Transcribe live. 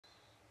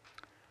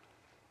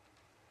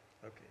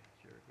Okay,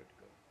 you're good to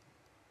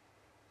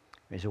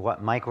go. Is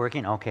the mic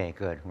working? Okay,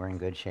 good. We're in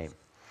good shape.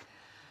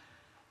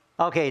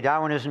 Okay,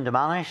 Darwinism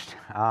Demolished.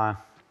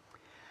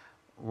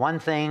 One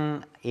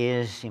thing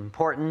is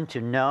important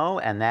to know,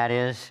 and that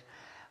is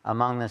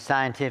among the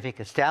scientific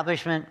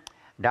establishment,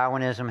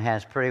 Darwinism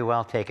has pretty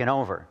well taken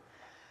over.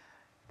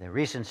 The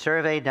recent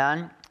survey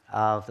done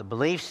of the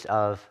beliefs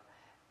of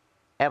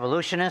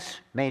evolutionists,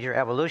 major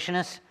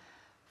evolutionists,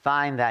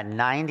 find that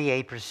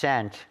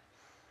 98%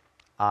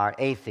 are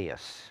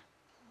atheists.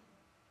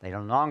 They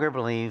no longer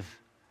believe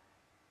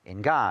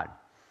in God.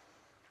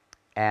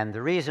 And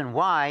the reason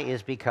why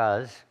is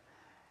because,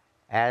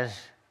 as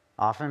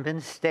often been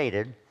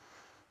stated,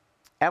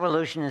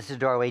 evolution is the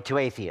doorway to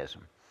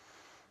atheism.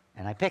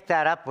 And I picked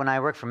that up when I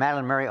worked for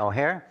Madalyn Murray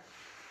O'Hair.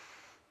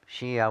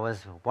 She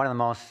was one of the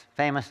most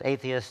famous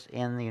atheists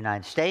in the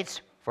United States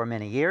for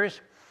many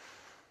years.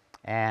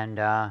 And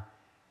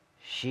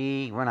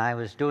when I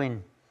was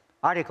doing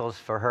articles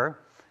for her,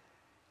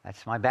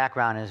 that's my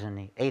background is in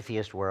the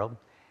atheist world,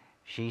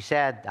 she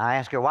said, I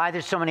asked her, why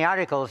there's so many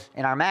articles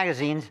in our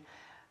magazines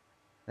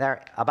that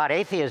are about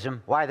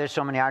atheism, why there's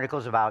so many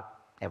articles about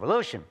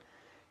evolution?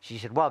 She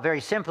said, well, very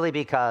simply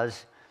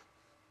because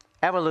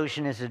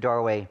evolution is the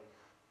doorway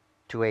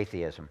to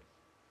atheism.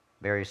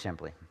 Very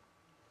simply.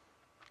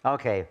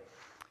 Okay,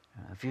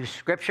 a few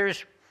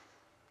scriptures.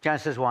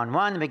 Genesis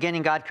 1:1, in the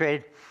beginning God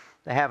created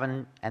the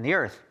heaven and the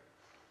earth.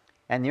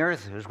 And the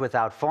earth was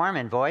without form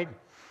and void,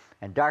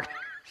 and darkness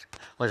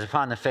was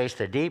upon the face of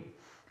the deep,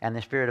 and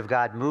the Spirit of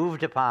God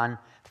moved upon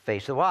the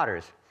face of the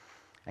waters.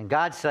 And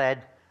God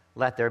said,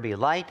 let there be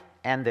light,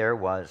 and there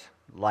was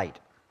light.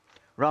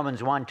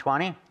 Romans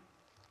 1:20,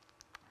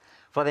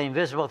 for the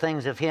invisible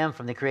things of him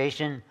from the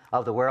creation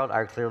of the world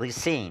are clearly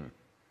seen,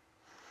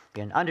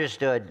 being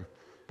understood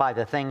by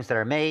the things that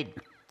are made,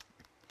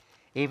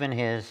 even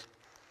his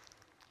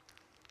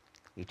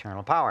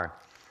eternal power.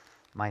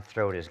 My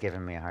throat is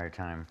giving me a hard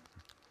time.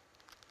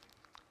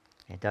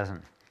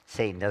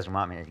 Satan doesn't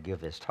want me to give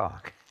this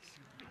talk.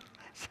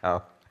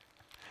 So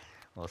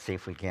we'll see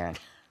if we can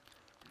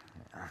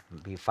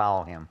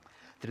follow him.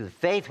 Through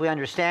faith we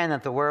understand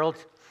that the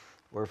worlds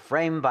were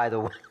framed by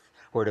the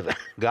word of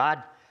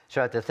God,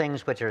 so that the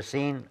things which are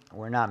seen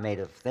were not made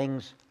of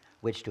things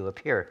which do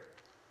appear.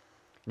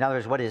 In other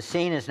words, what is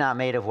seen is not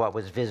made of what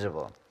was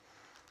visible.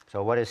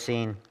 So what is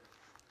seen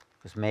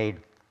was made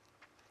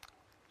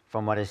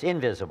from what is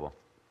invisible.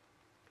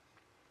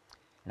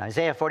 In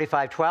Isaiah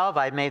 45:12,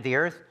 I made the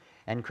earth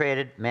and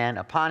created man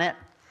upon it,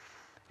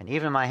 and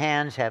even my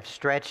hands have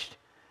stretched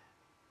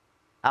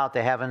out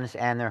the heavens,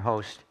 and their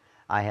host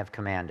I have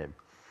commanded.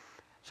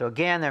 So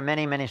again, there are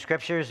many, many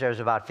scriptures. There's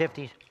about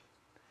 50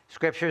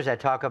 scriptures that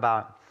talk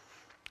about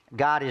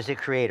God is the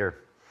creator.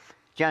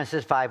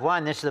 Genesis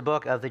 5:1, this is the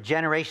book of the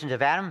generations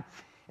of Adam.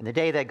 In the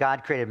day that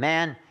God created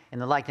man, in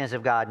the likeness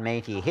of God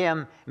made he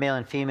him, male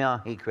and female,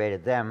 he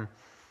created them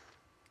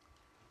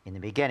in the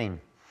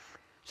beginning.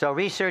 So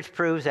research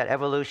proves that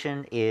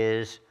evolution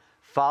is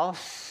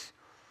false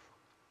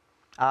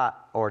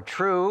or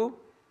true,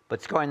 but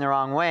it's going the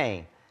wrong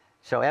way.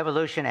 So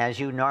evolution, as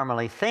you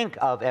normally think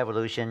of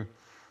evolution,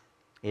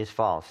 is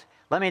false.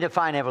 Let me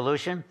define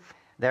evolution.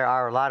 There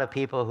are a lot of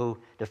people who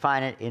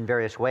define it in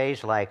various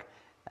ways, like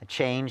a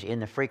change in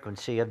the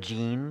frequency of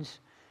genes,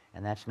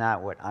 and that's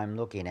not what I'm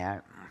looking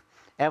at.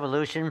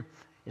 Evolution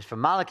is from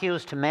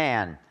molecules to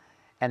man,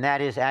 and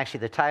that is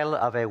actually the title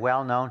of a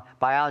well-known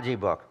biology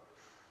book.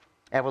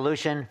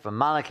 Evolution from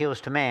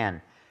molecules to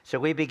man. So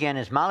we begin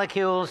as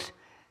molecules.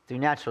 Through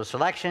natural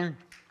selection,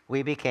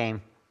 we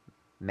became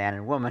man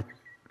and woman.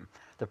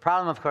 The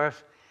problem, of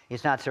course,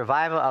 is not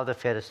survival of the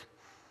fittest.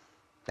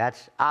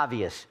 That's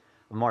obvious.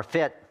 The more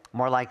fit,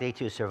 more likely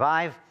to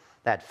survive.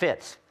 That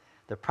fits.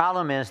 The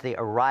problem is the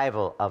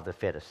arrival of the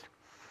fittest.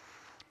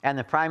 And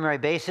the primary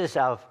basis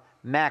of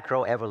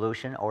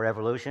macroevolution or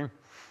evolution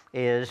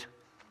is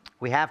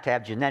we have to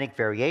have genetic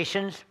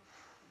variations.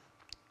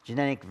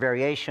 Genetic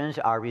variations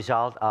are a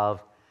result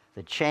of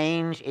the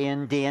change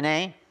in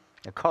DNA,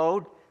 the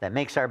code that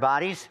makes our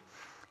bodies.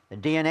 The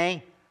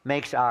DNA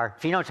makes our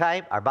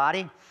phenotype, our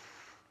body,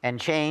 and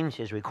change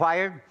is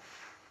required.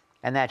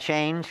 And that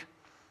change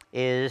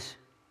is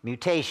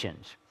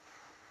mutations.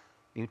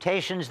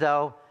 Mutations,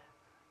 though,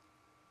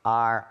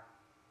 are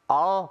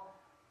all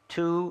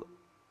too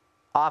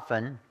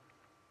often,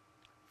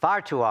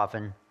 far too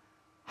often,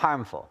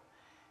 harmful.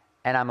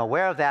 And I'm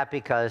aware of that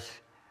because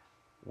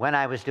when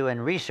I was doing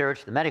research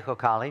at the medical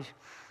college,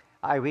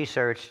 I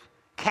researched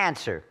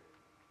cancer.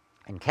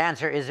 And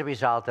cancer is a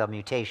result of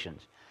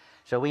mutations.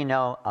 So we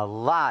know a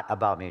lot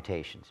about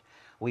mutations.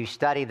 We've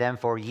studied them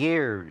for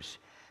years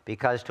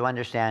because to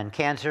understand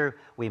cancer,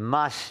 we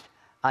must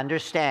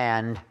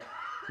understand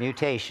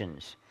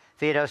mutations.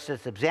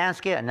 Theodosius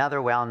Zabzhansky,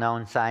 another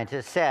well-known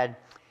scientist, said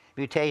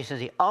mutation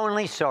is the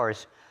only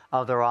source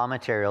of the raw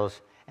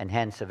materials and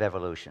hence of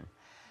evolution.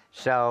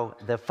 So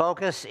the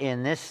focus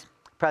in this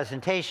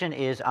presentation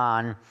is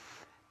on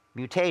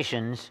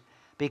mutations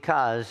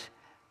because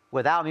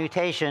without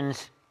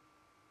mutations,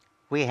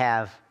 we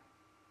have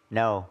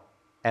no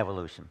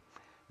evolution,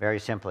 very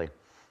simply.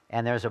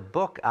 And there's a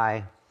book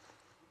I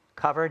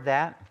covered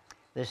that.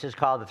 This is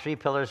called The 3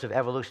 Pillars of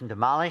Evolution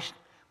Demolished,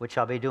 which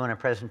I'll be doing a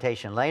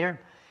presentation later.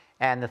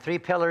 And the 3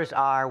 pillars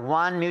are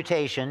 1,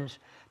 mutations,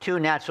 2,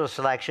 natural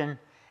selection,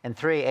 and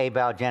 3,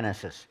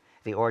 abiogenesis,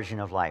 the origin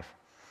of life.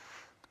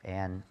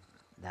 And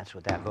that's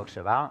what that book's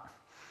about.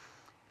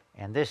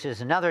 And this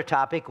is another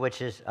topic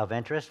which is of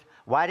interest.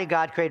 Why did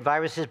God create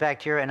viruses,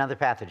 bacteria, and other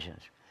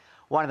pathogens?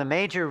 One of the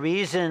major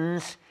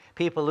reasons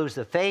people lose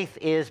the faith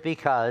is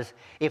because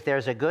if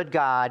there's a good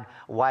God,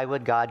 why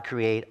would God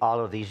create all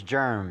of these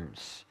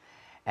germs?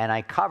 And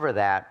I cover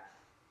that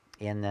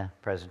in the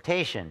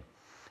presentation.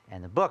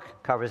 And the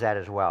book covers that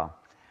as well.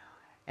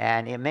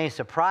 And it may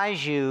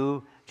surprise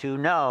you to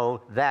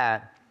know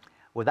that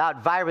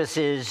without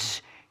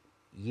viruses,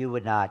 you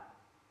would not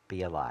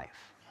be alive.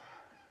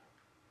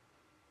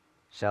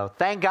 So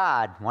thank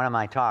God, one of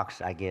my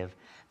talks I give,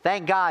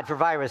 thank God for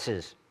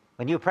viruses.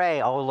 When you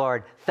pray, oh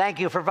Lord, thank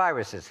you for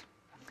viruses.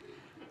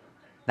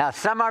 Now,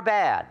 some are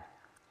bad.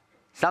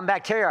 Some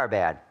bacteria are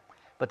bad.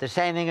 But the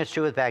same thing is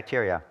true with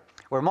bacteria.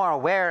 We're more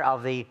aware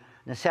of the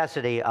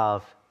necessity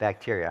of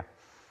bacteria.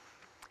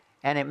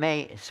 And it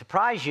may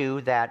surprise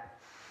you that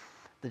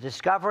the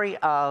discovery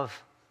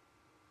of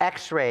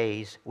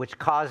X-rays, which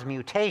cause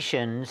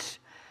mutations,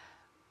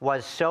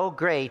 was so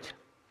great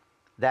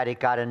that it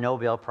got a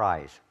Nobel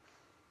Prize.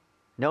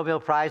 Nobel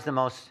Prize, the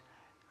most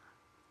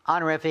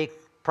honorific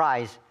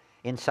prize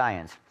in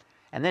science.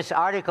 And this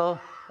article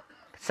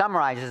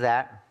summarizes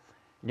that.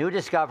 New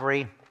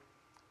discovery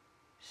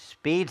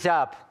speeds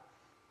up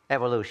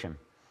evolution.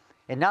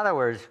 In other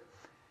words,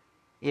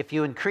 if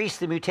you increase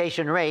the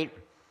mutation rate,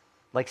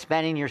 like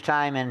spending your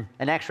time in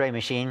an X-ray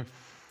machine,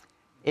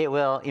 it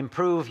will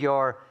improve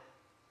your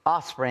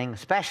offspring,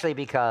 especially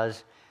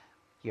because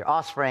your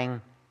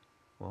offspring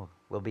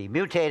will be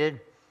mutated,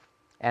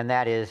 and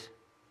that is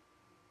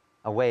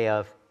a way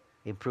of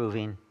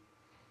improving.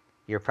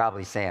 You're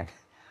probably saying,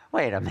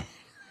 wait a minute,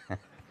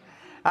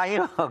 are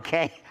you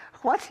okay?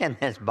 What's in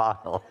this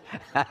bottle?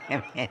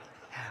 I mean,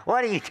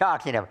 what are you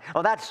talking about?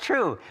 Well, that's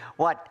true.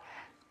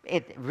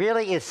 It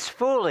really is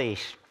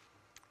foolish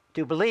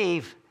to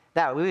believe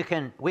that we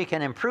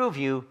can improve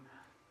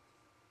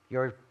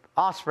your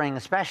offspring,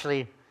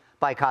 especially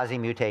by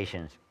causing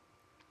mutations.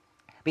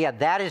 But yet,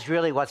 that is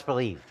really what's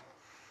believed.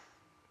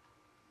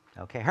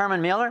 Okay,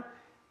 Herman Miller,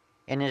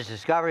 in his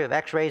discovery of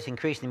X-rays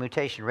increasing the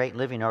mutation rate in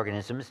living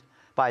organisms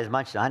by as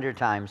much as 100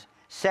 times,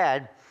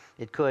 said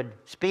it could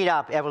speed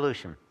up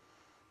evolution.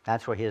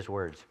 That's what his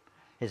words.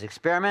 His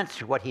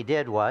experiments, what he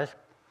did was,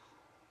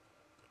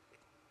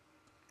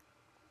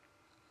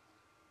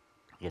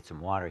 get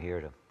some water here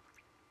to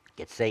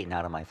get Satan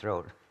out of my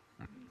throat.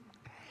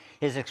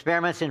 His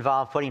experiments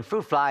involved putting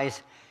fruit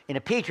flies in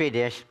a petri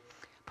dish,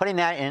 putting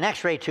that in an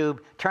X-ray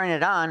tube, turning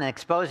it on, and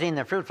exposing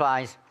the fruit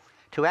flies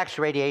to X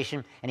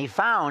radiation, and he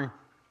found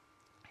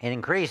it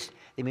increased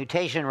the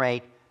mutation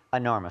rate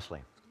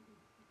enormously.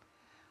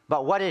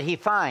 But what did he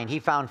find? He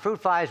found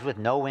fruit flies with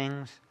no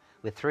wings,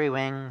 with 3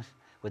 wings,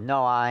 with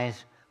no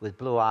eyes, with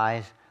blue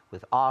eyes,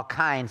 with all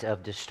kinds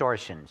of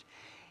distortions.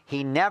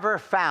 He never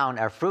found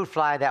a fruit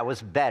fly that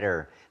was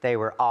better. They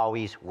were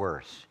always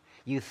worse.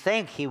 You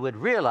think he would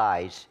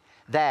realize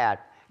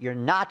that you're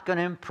not going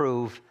to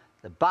improve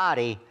the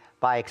body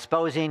by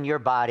exposing your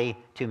body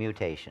to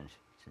mutations.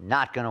 It's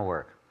not going to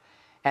work.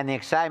 And the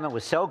excitement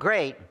was so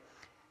great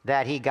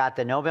that he got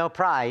the Nobel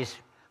Prize,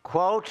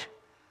 quote,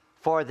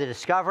 for the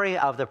discovery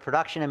of the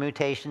production of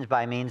mutations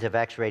by means of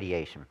X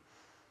radiation.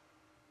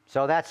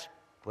 So that's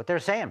what they're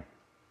saying.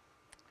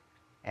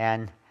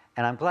 And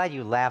I'm glad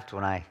you laughed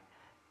when a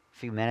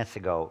few minutes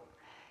ago,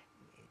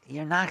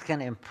 you're not going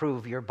to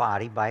improve your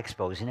body by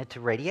exposing it to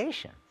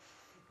radiation.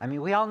 I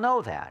mean, we all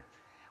know that.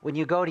 When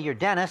you go to your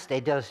dentist, they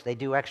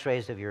do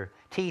X-rays of your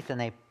teeth, and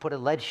they put a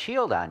lead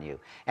shield on you.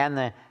 And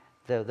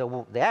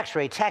the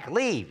X-ray tech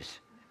leaves,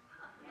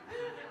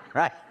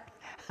 right?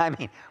 I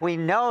mean, we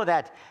know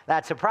that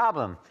that's a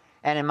problem.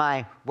 And in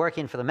my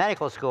working for the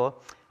medical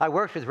school, I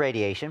worked with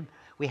radiation.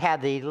 We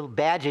had the little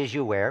badges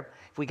you wear.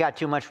 If we got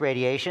too much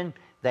radiation,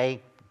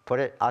 they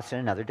put us in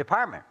another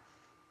department.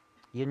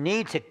 You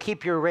need to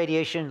keep your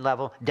radiation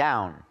level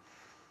down.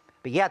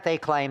 But yet they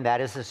claim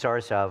that is the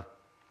source of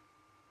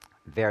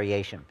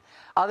variation.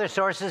 Other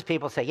sources,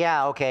 people say,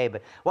 yeah, okay,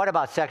 but what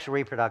about sexual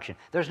reproduction?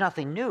 There's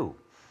nothing new,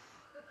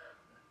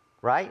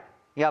 right?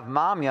 You have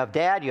mom, you have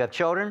dad, you have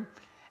children,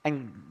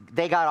 and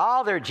they got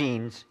all their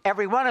genes,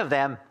 every one of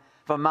them,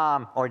 from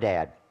mom or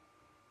dad.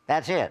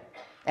 That's it.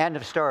 End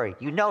of story.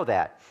 You know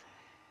that.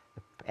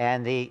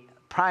 And the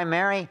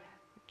primary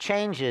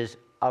changes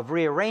of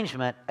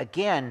rearrangement,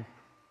 again,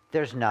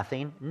 there's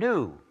nothing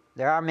new.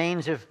 There are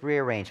means of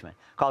rearrangement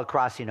called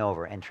crossing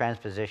over and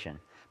transposition,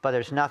 but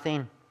there's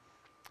nothing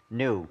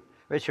new.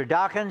 Richard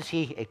Dawkins,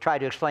 he tried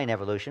to explain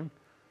evolution.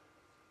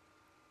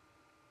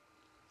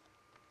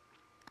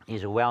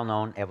 He's a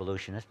well-known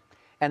evolutionist.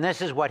 And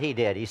this is what he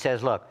did. He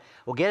says, look,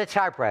 we'll get a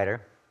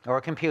typewriter or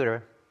a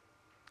computer.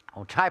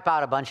 We'll type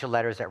out a bunch of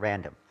letters at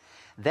random.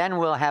 Then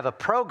we'll have a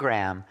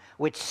program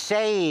which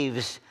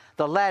saves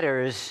the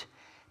letters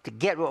to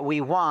get what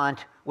we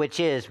want, which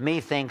is,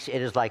 methinks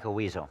it is like a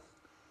weasel.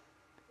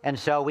 And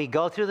so we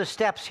go through the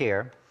steps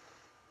here,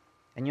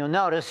 and you'll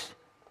notice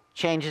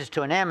changes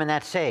to an M, and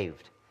that's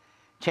saved.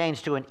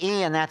 Change to an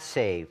E, and that's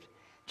saved.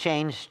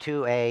 Change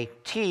to a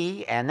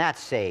T, and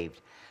that's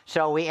saved.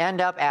 So we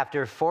end up,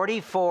 after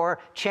 44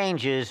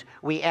 changes,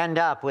 we end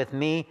up with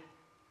me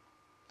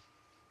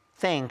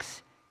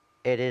thinks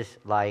it is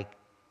like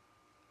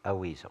a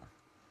weasel.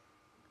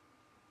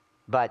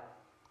 But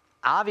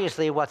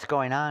obviously, what's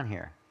going on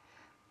here?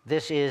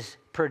 This is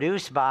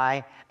produced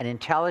by an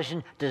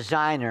intelligent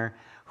designer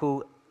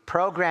who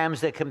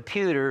programs the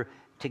computer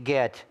to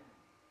get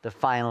the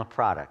final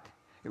product.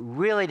 It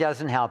really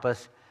doesn't help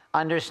us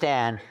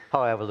understand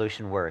how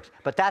evolution works.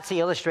 But that's the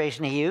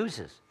illustration he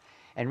uses.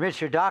 And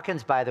Richard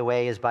Dawkins, by the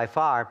way, is by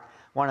far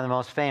one of the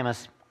most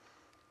famous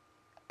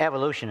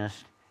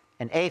evolutionists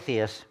and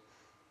atheists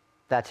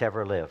that's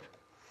ever lived.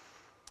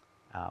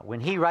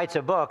 When he writes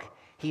a book,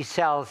 he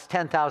sells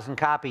 10,000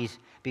 copies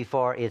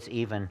before it's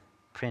even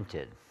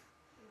printed.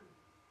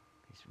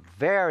 He's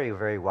very,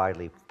 very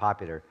widely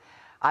popular.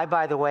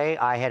 By the way,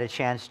 I had a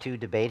chance to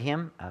debate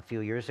him a few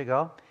years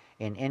ago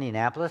in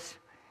Indianapolis,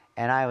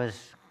 and I was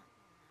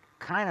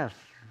kind of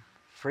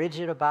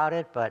frigid about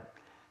it, but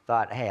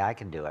thought, hey, I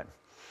can do it.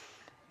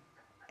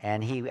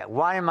 And he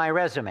wanted my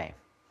resume.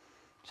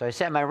 So I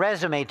sent my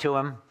resume to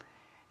him,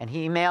 and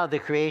he emailed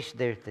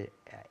the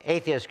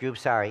atheist group,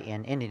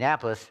 in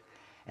Indianapolis,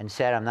 and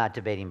said, I'm not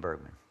debating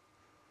Bergman.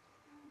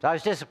 So I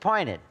was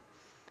disappointed,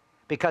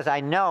 because I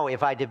know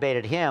if I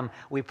debated him,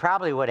 we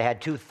probably would have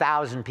had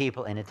 2,000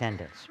 people in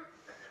attendance.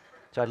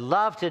 So I'd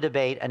love to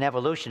debate an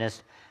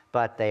evolutionist,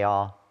 but they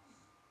all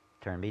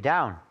turned me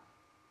down.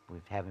 We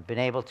haven't been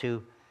able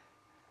to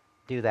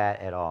do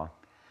that at all.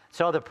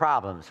 So the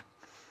problems.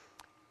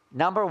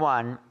 Number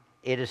one,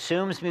 it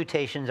assumes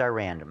mutations are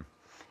random.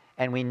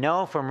 And we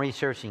know from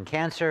researching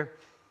cancer,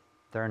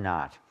 they're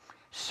not.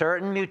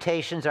 Certain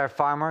mutations are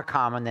far more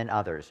common than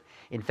others.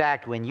 In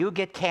fact, when you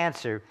get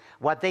cancer,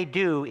 what they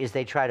do is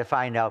they try to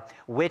find out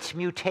which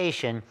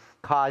mutation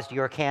caused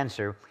your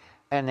cancer,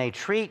 and they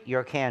treat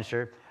your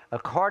cancer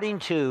according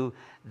to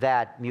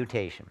that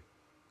mutation.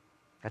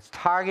 That's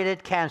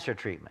targeted cancer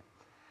treatment.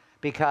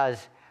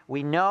 Because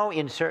we know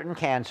in certain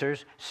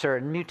cancers,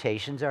 certain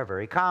mutations are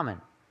very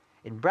common.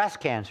 In breast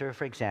cancer,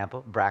 for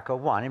example,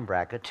 BRCA1 and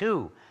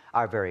BRCA2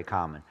 are very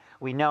common.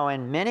 We know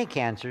in many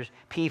cancers,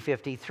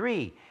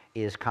 P53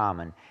 is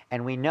common.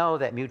 And we know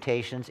that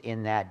mutations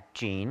in that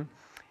gene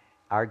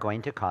are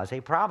going to cause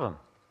a problem.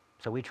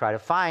 So we try to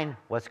find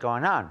what's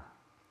going on.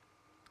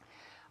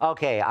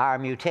 Okay, are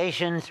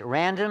mutations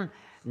random?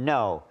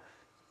 No.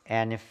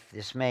 And if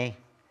this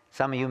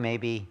some of you may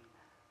be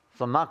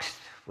flummoxed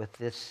with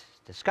this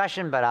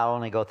discussion, but I'll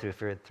only go through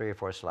 3 or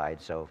 4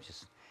 slides, so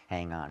just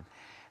hang on.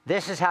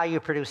 This is how you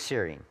produce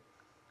serine.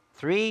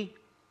 3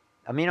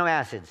 amino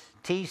acids,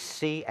 T,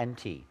 C, and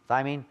T.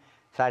 Thymine,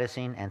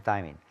 cytosine, and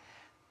thymine.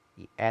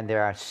 And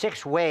there are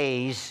 6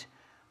 ways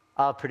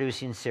of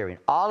producing serine.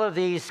 All of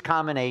these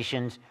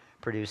combinations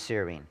produce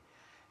serine.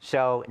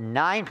 So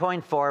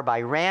 9.4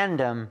 by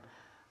random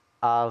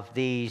of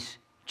these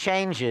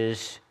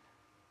changes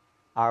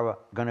are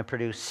going to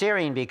produce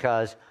serine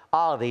because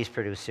all of these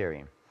produce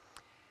serine.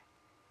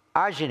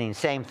 Arginine,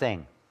 same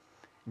thing.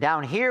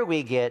 Down here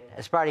we get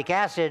aspartic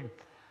acid,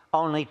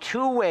 only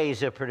 2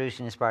 ways of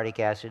producing aspartic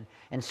acid,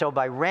 and so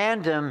by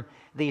random,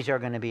 these are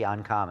going to be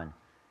uncommon.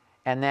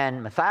 And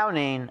then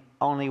methionine,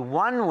 only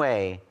 1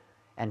 way,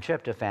 and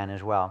tryptophan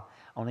as well,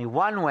 only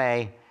 1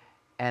 way,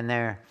 and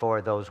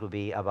therefore those will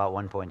be about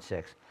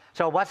 1.6.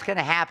 So what's going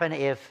to happen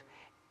if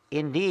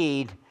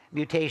indeed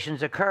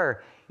mutations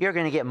occur? You're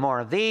going to get more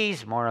of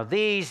these,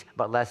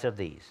 but less of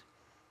these.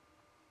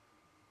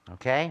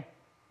 Okay?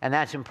 And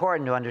that's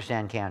important to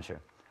understand cancer.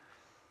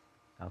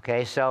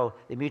 Okay, so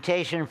the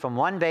mutation from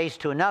one base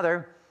to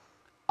another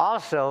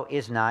also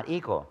is not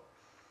equal.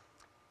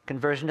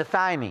 Conversion to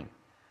thymine.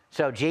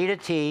 So G to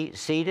T,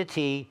 C to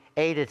T,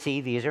 A to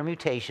T, these are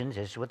mutations.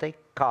 This is what they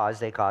cause.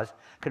 They cause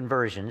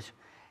conversions.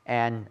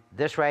 And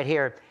this right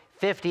here,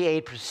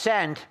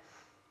 58%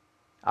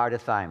 are to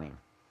thymine.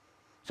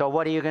 So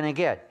what are you going to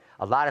get?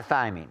 A lot of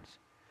thymines.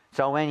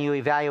 So when you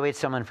evaluate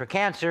someone for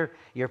cancer,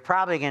 you're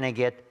probably going to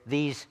get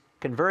these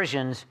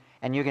conversions,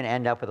 and you're going to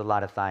end up with a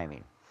lot of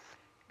thymine.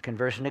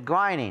 Conversion to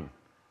guanine,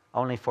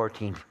 only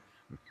 14%.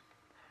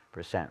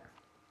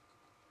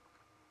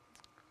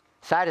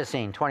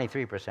 Cytosine,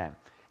 23%.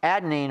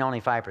 Adenine,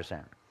 only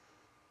 5%.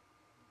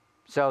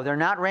 So they're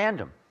not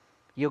random.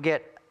 You'll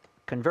get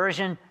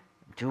conversion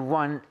to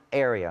one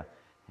area.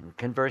 And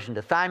conversion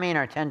to thymine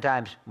are 10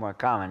 times more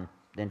common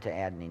than to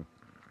adenine.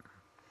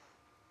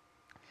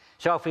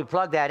 So if we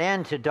plug that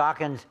into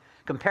Dawkins'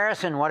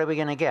 comparison, what are we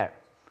going to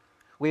get?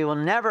 We will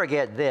never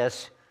get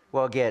this.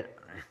 We'll get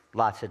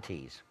lots of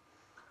T's.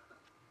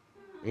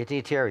 It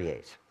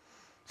deteriorates.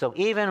 So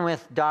even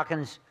with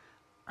Dawkins'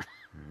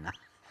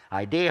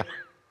 idea,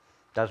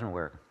 doesn't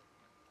work.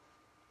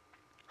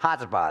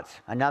 Hotspots,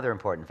 another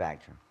important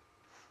factor.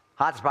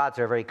 Hotspots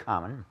are very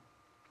common.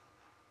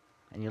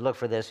 And you look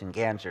for this in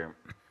cancer.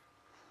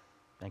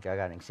 I think I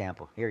got an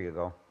example. Here you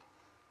go.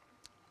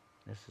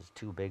 This is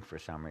too big for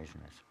some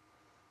reason.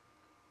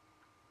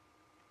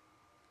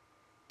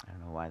 I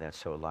don't know why that's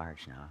so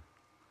large now.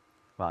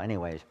 Well,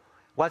 anyways,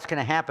 what's going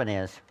to happen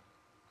is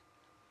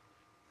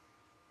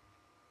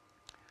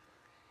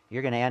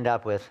you're going to end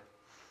up with,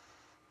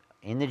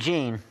 in the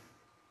gene,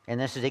 and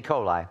this is E.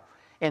 coli,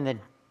 in the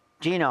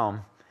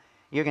genome,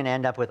 you're going to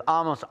end up with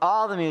almost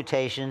all the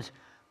mutations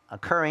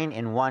occurring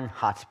in one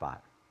hotspot.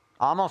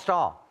 Almost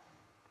all.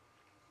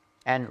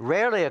 And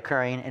rarely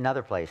occurring in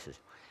other places.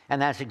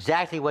 And that's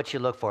exactly what you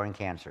look for in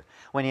cancer.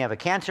 When you have a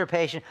cancer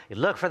patient, you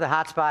look for the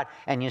hotspot,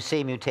 and you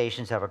see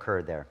mutations have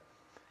occurred there.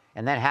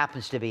 And that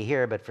happens to be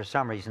here, but for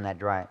some reason that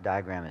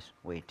diagram is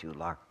way too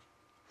large.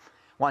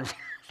 One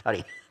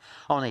study,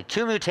 only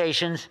 2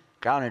 mutations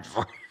counted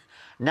for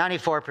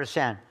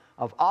 94%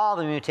 of all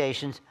the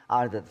mutations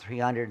out of the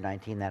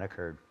 319 that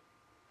occurred.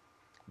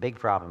 Big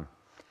problem.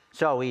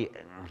 So we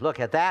look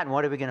at that, and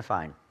what are we going to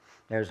find?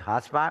 There's a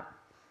hotspot,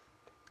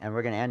 and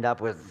we're going to end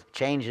up with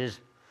changes,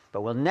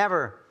 but we'll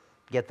never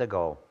get the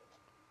goal.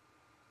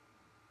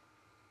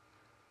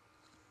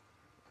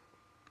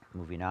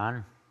 Moving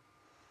on.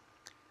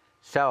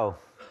 So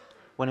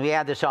when we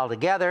add this all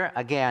together,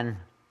 again,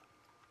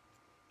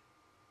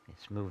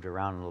 it's moved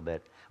around a little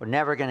bit. We're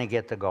never going to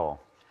get the goal.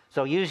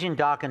 So using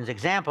Dawkins'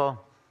 example,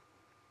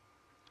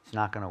 it's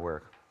not going to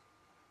work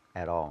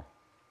at all.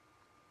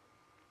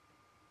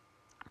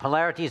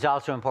 Polarity is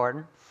also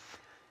important.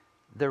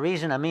 The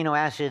reason amino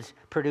acids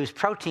produce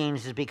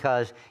proteins is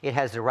because it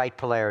has the right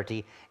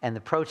polarity, and the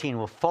protein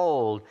will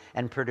fold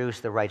and produce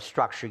the right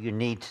structure you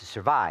need to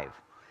survive.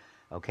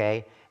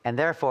 Okay? And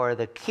therefore,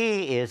 the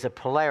key is the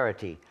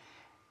polarity.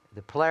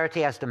 The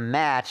polarity has to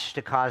match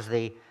to cause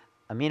the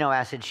amino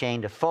acid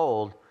chain to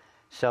fold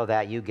so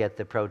that you get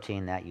the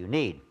protein that you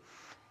need.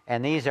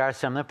 And these are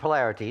some of the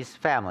polarities,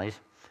 families.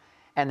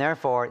 And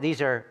therefore,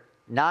 these are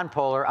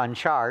nonpolar,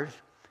 uncharged.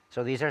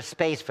 So these are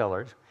space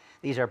fillers.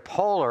 These are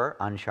polar,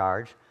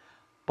 uncharged,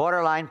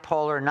 borderline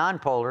polar,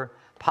 nonpolar,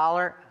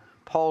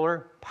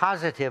 polar,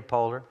 positive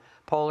polar,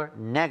 polar,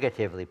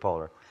 negatively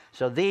polar.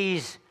 So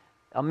these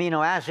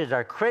amino acids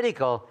are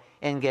critical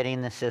in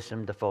getting the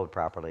system to fold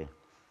properly.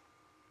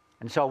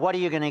 And so what are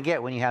you going to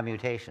get when you have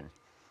mutations?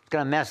 It's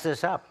going to mess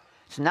this up.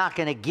 It's not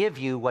going to give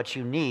you what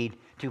you need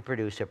to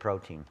produce a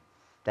protein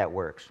that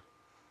works.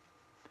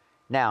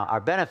 Now, our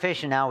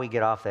beneficial, now we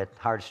get off that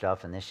hard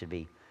stuff, and this should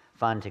be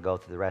fun to go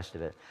through the rest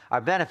of it.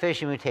 Our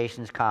beneficial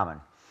mutation is common.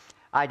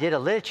 I did a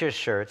literature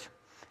search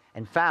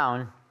and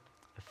found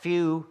a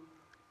few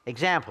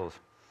examples.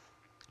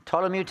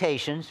 Total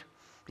mutations,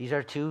 these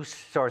are 2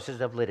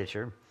 sources of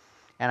literature,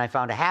 and I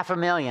found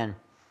 500,000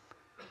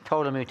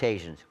 total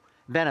mutations.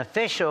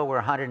 Beneficial were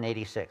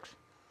 186.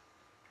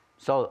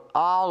 So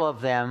all of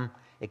them,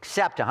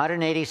 except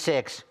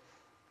 186,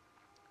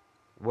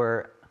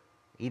 were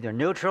either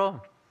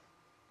neutral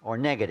or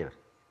negative.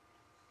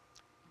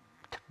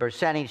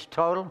 Percentage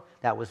total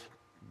that was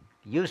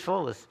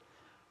useful was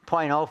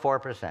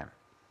 0.04%.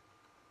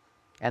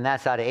 And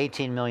that's out of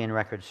 18 million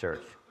records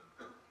searched.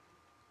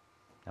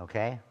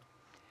 Okay?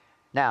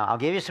 Now, I'll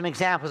give you some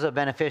examples of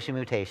beneficial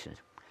mutations.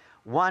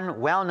 One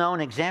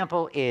well-known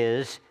example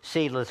is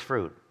seedless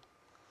fruit.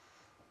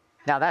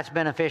 Now, that's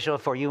beneficial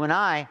for you and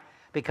I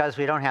because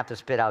we don't have to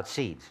spit out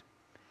seeds.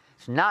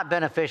 It's not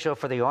beneficial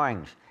for the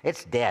orange.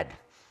 It's dead.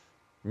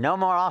 No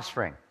more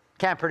offspring.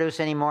 Can't produce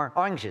any more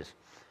oranges.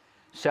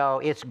 So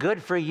it's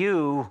good for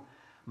you,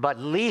 but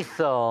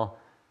lethal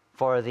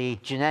for the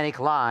genetic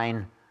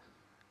line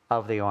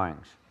of the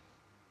orange.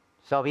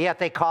 So yet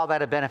they call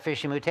that a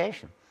beneficial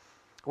mutation.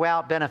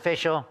 Well,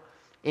 beneficial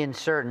in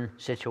certain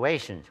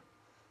situations.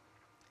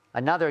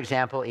 Another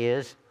example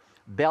is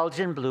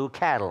Belgian blue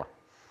cattle.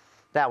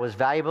 That was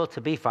valuable to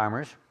beef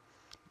farmers,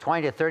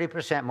 20 to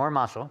 30% more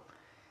muscle,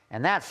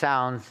 and that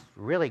sounds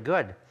really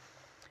good.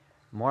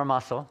 More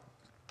muscle.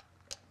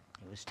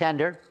 It was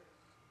tender,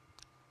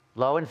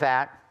 low in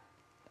fat,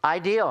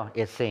 ideal,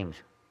 it seems.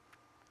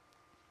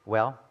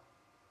 Well,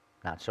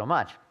 not so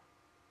much.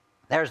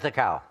 There's the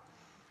cow.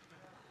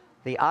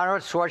 The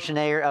Arnold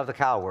Schwarzenegger of the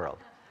cow world.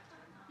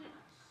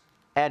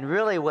 And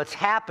really what's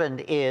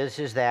happened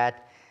is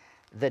that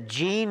the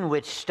gene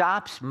which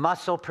stops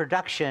muscle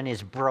production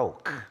is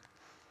broke.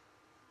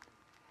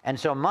 And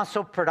so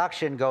muscle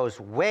production goes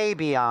way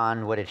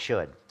beyond what it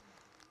should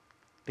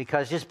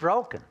because it's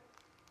broken.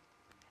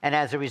 And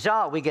as a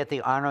result, we get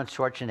the Arnold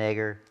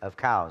Schwarzenegger of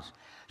cows.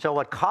 So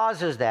what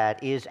causes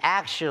that is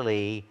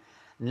actually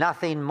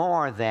nothing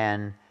more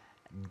than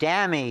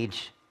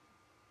damage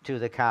to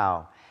the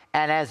cow.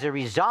 And as a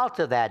result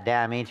of that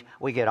damage,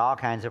 we get all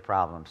kinds of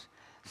problems.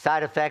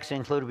 Side effects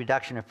include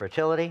reduction of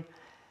fertility.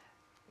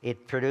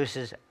 It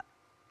produces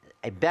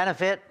a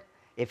benefit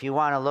if you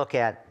want to look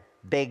at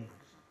big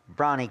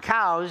brawny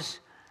cows,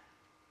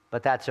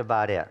 but that's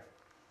about it.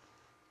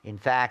 In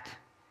fact,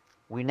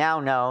 we now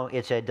know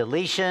it's a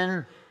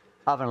deletion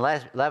of an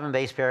 11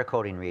 base pair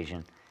coding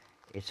region.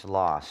 It's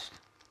lost.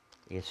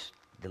 It's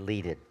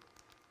deleted.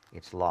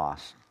 It's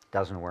lost.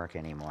 Doesn't work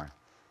anymore.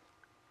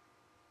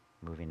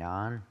 Moving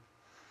on.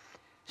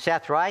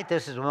 Seth Wright,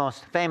 this is the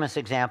most famous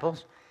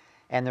examples.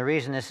 And the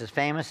reason this is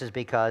famous is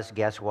because,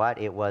 guess what?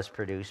 It was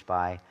produced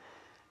by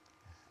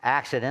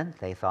accident,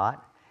 they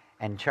thought.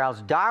 And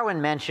Charles Darwin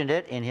mentioned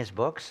it in his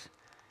books.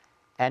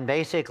 And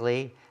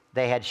basically,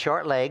 they had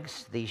short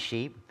legs, these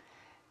sheep.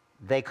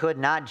 They could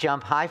not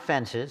jump high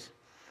fences.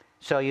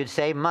 So you'd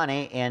save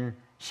money in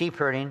sheep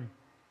herding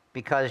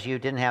because you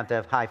didn't have to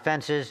have high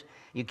fences.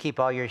 You keep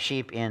all your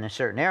sheep in a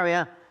certain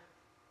area.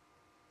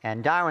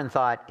 And Darwin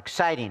thought,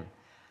 exciting.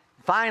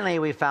 Finally,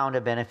 we found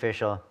a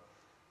beneficial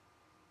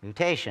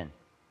mutation,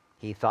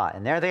 he thought.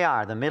 And there they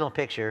are. The middle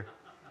picture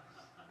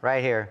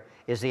right here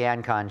is the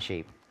Ancon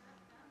sheep.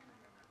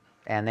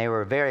 And they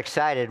were very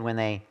excited when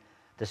they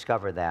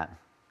discovered that.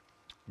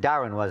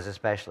 Darwin was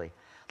especially.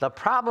 The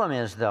problem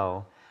is,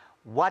 though,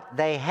 what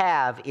they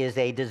have is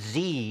a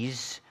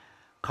disease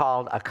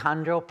called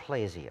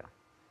achondroplasia.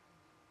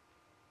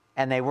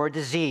 And they were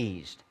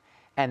diseased.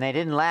 And they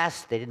didn't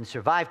last, they didn't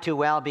survive too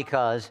well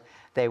because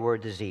they were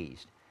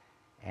diseased.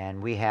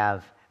 And we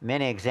have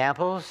many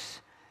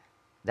examples.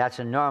 That's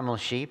a normal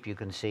sheep, you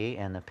can see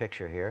in the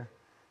picture here.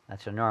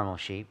 That's a normal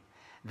sheep.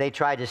 They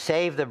tried to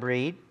save the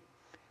breed,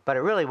 but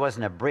it really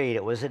wasn't a breed,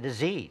 it was a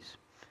disease.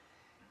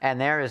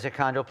 And there is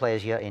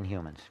achondroplasia in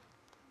humans.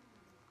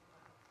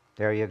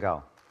 There you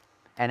go.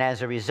 And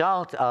as a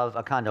result of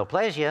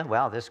achondroplasia,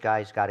 well, this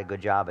guy's got a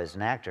good job as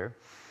an actor,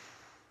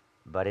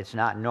 but it's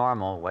not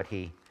normal what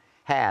he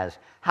has.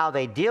 How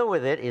they deal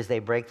with it is they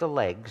break the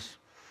legs,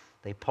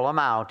 they pull them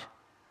out,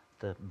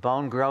 the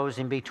bone grows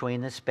in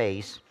between the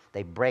space,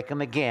 they break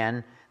them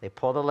again, they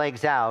pull the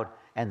legs out,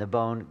 and the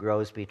bone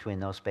grows between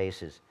those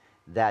spaces.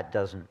 That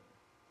doesn't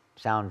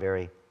sound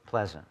very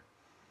pleasant.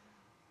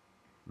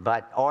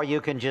 But, or you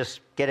can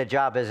just get a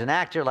job as an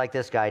actor like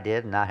this guy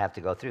did and not have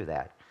to go through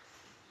that,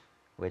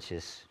 which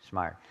is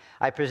smart.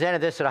 I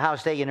presented this at Ohio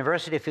State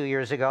University a few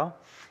years ago,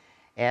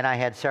 and I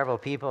had several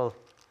people,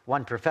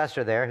 one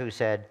professor there who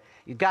said,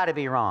 you've got to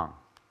be wrong.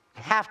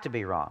 You have to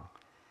be wrong.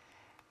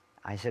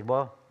 I said,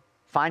 well,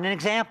 find an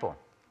example.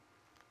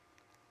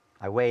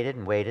 I waited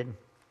and waited,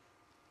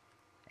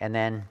 and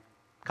then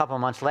a couple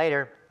of months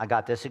later, I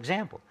got this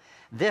example.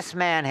 This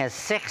man has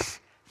 6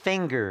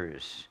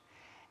 fingers,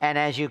 and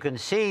as you can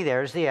see,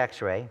 there's the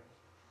x-ray.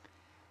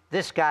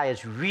 This guy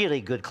is really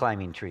good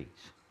climbing trees.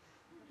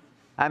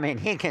 I mean,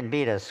 he can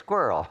beat a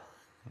squirrel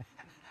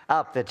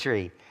up the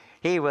tree.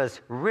 He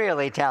was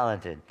really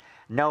talented,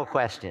 no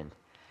question.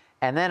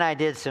 And then I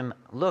did some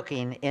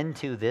looking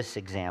into this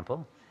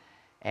example,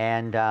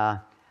 and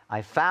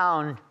I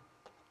found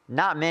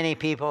not many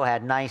people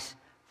had nice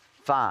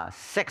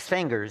 6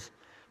 fingers,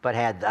 but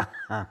had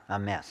a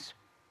mess,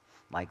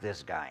 like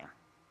this guy,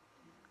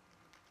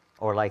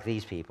 or like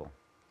these people.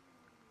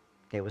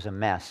 It was a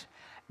mess.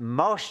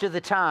 Most of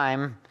the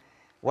time,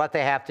 what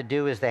they have to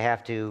do is they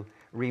have to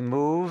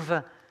remove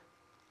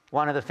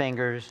one of the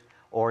fingers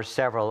or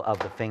several of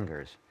the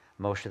fingers,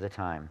 most of the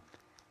time,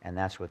 and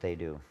that's what they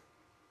do.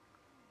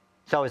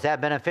 So is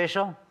that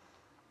beneficial?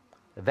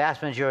 The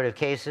vast majority of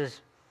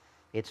cases,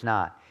 it's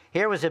not.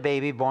 Here was a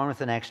baby born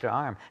with an extra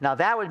arm. Now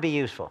that would be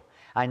useful.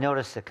 I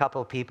noticed a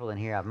couple of people in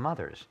here have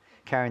mothers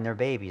carrying their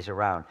babies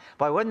around.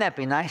 Boy, wouldn't that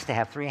be nice to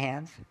have 3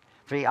 hands,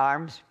 3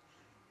 arms?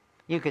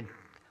 You could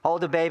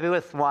hold the baby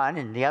with one,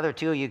 and the other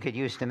 2 you could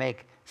use to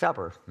make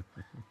supper.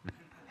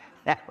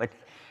 That would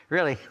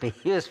really be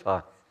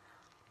useful.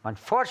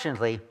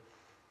 Unfortunately,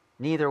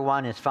 neither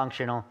one is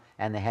functional,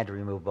 and they had to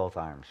remove both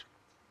arms.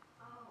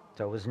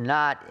 So it was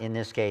not, in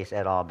this case,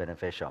 at all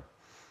beneficial.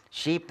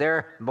 Sheep,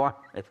 they're born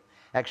with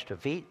extra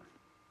feet.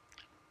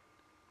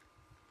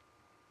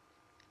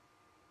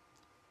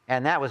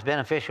 And that was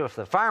beneficial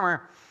for the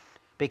farmer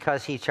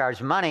because he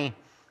charged money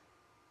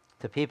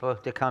to people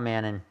to come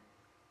in and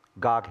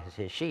gog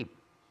his sheep.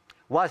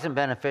 Wasn't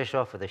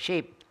beneficial for the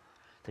sheep.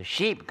 The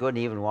sheep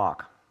couldn't even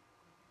walk.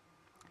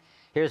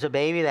 Here's a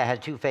baby that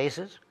had 2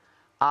 faces.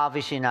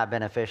 Obviously not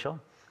beneficial.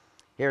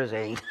 Here's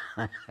a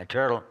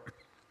turtle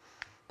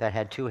that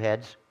had 2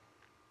 heads.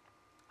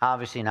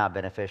 Obviously not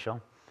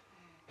beneficial.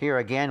 Here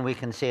again we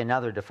can see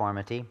another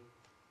deformity.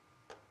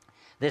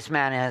 This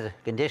man has a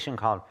condition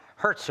called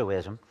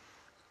Hirsutism.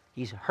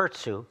 He's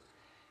Hirsu,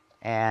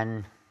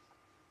 and,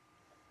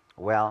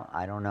 well,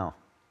 I don't know.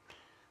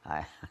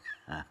 I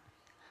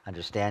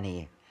understand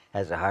he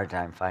has a hard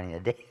time finding a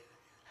date.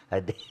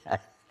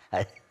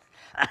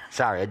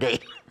 Sorry, a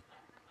date.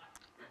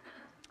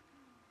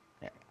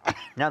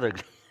 Another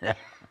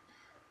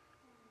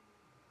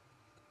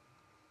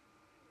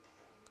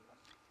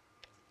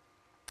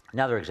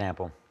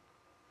example.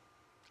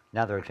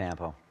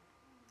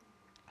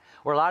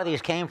 Where a lot of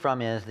these came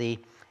from is the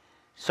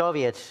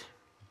Soviets,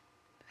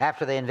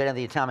 after they invented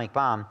the atomic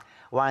bomb,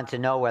 wanted to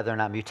know whether or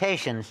not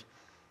mutations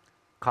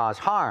cause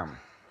harm.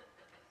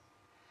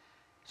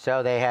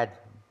 So they had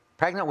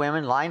pregnant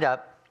women lined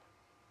up,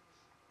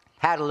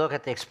 had a look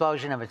at the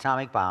explosion of an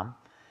atomic bomb,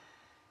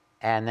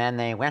 and then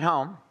they went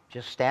home,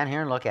 just stand here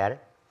and look at it.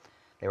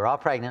 They were all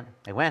pregnant.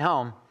 They went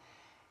home,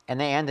 and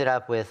they ended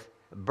up with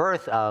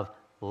birth of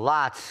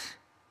lots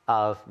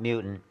of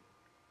mutant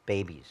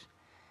babies.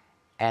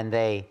 And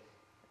they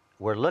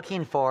were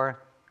looking for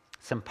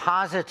some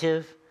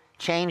positive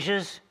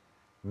changes.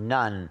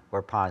 None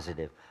were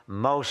positive.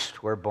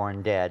 Most were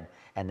born dead,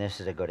 and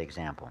this is a good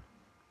example,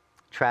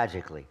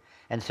 tragically.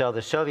 And so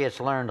the Soviets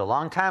learned a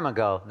long time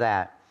ago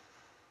that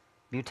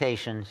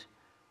mutations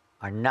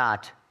are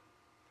not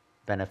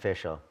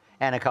beneficial.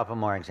 And a couple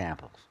more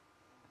examples.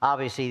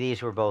 Obviously,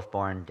 these were both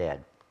born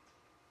dead.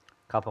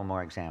 A couple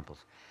more examples.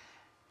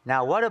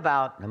 Now, what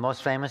about, the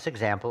most famous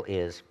example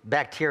is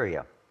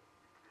bacteria.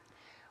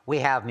 We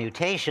have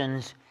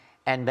mutations,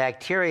 and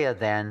bacteria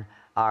then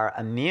are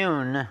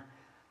immune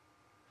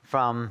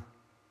from,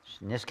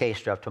 in this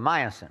case,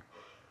 streptomycin.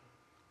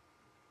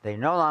 They're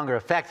no longer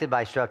affected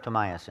by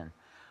streptomycin.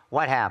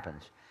 What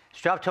happens?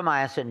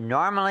 Streptomycin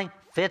normally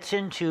fits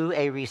into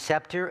a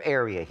receptor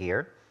area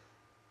here.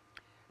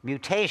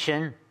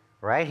 Mutation,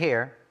 right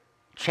here,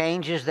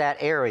 changes that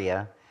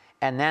area,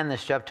 and then the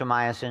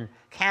streptomycin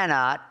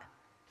cannot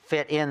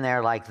fit in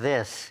there like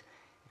this.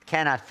 It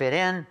cannot fit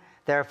in,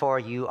 therefore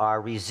you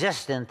are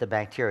resistant, the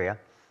bacteria,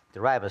 the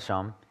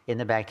ribosome in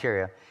the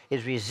bacteria,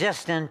 is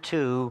resistant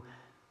to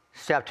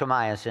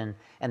streptomycin,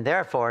 and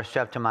therefore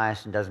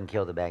streptomycin doesn't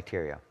kill the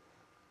bacteria.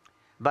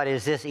 But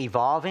is this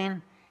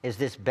evolving? Is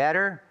this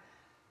better?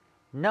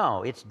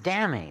 No, it's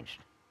damaged.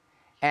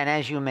 And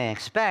as you may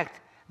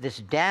expect, this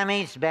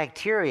damaged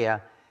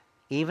bacteria,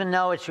 even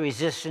though it's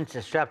resistant to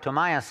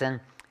streptomycin,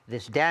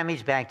 this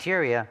damaged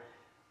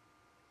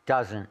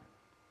doesn't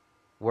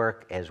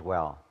work as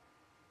well.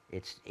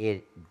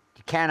 It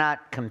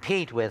cannot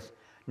compete with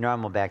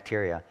normal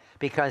bacteria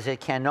because it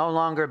can no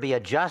longer be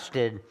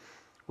adjusted,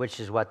 which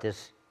is what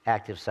this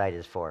active site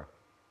is for.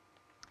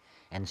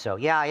 And so,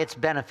 yeah, it's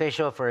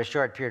beneficial for a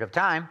short period of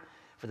time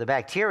for the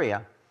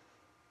bacteria,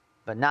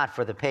 but not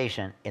for the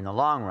patient in the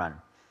long run.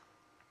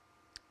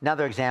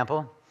 Another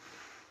example,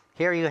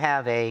 here you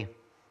have a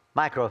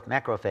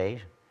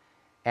macrophage,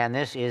 and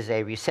this is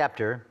a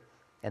receptor,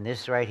 and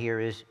this right here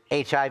is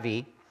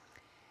HIV.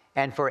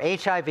 And for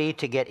HIV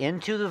to get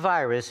into the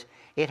virus,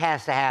 it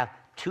has to have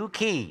two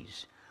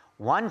keys.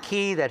 One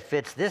key that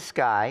fits this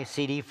guy,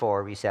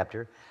 CD4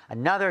 receptor,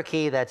 another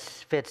key that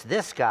fits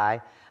this guy,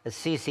 a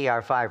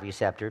CCR5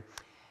 receptor,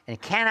 and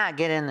it cannot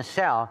get in the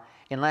cell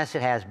unless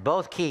it has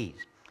both keys.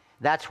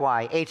 That's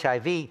why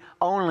HIV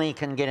only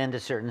can get into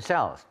certain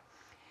cells.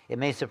 It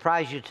may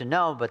surprise you to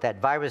know, but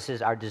that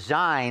viruses are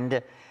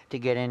designed to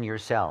get in your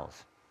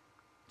cells.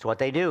 It's what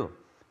they do.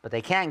 But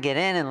they can't get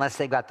in unless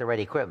they've got the right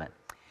equipment.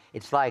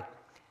 It's like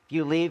if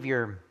you leave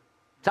your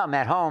something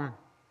at home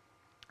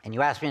and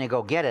you ask me to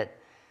go get it,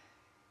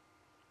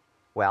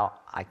 well,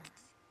 if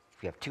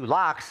you have two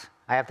locks,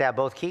 I have to have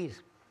both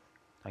keys.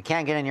 I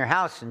can't get in your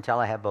house until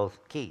I have both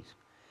keys.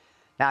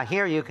 Now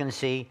here you can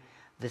see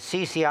the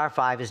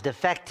CCR5 is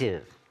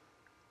defective.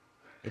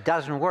 It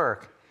doesn't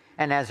work.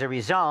 And as a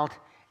result,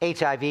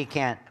 HIV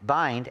can't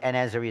bind. And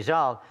as a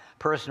result, a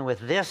person with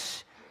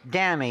this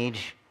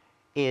damage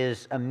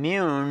is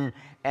immune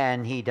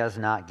and he does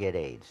not get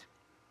AIDS.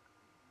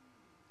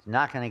 He's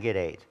not going to get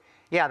AIDS.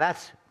 Yeah,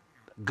 that's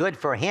good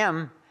for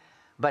him.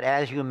 But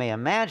as you may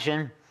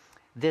imagine,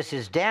 this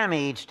is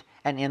damaged.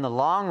 And in the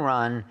long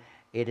run,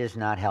 it is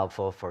not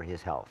helpful for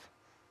his health.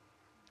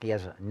 He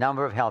has a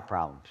number of health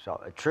problems.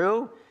 So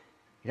true,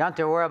 you don't have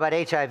to worry about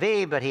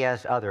HIV, but he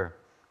has other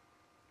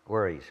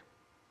worries.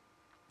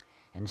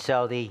 And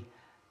so the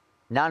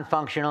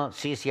non-functional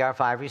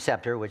CCR5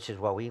 receptor, which is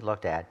what we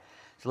looked at,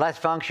 it's less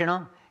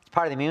functional, it's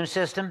part of the immune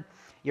system.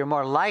 You're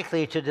more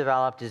likely to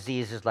develop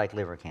diseases like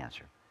liver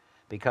cancer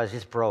because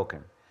it's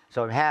broken.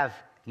 So you have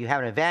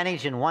an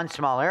advantage in one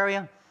small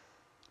area,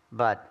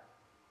 but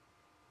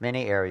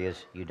many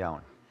areas you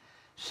don't.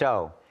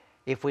 So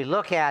if we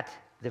look at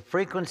the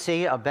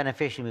frequency of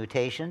beneficial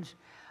mutations,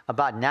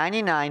 about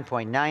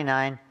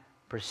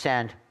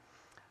 99.99%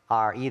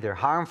 are either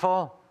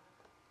harmful,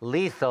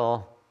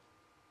 lethal,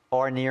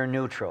 or near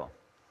neutral.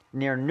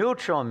 Near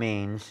neutral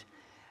means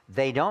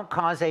they don't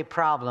cause a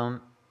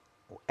problem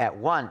at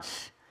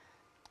once,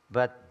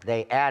 but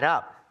they add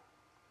up.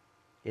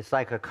 It's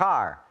like a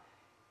car.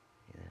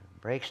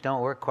 Brakes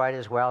don't work quite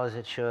as well as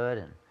it should,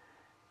 and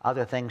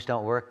other things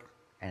don't work,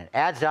 and it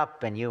adds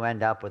up, and you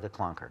end up with a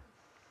clunker.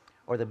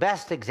 Or the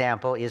best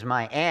example is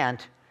my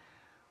aunt,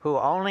 who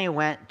only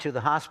went to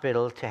the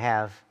hospital to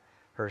have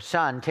her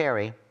son,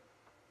 Terry,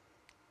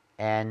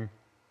 and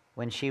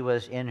when she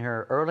was in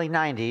her early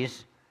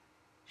 90s,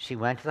 she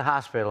went to the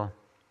hospital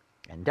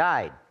and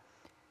died.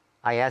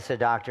 I asked the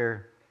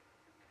doctor,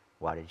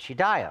 what did she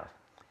die of?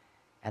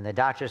 And the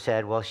doctor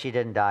said, well, she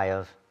didn't die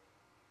of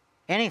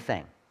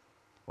anything.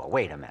 Well,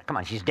 wait a minute. Come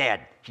on, she's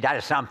dead. She died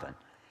of something.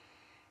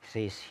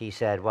 He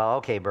said, well,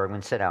 okay,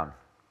 Bergman, sit down.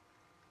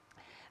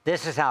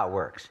 This is how it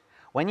works.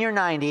 When you're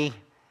 90,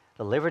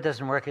 the liver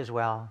doesn't work as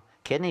well,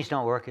 kidneys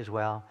don't work as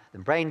well, the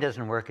brain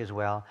doesn't work as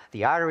well,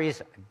 the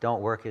arteries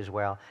don't work as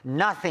well,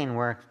 nothing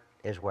works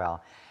as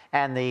well.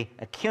 And the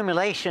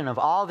accumulation of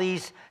all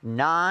these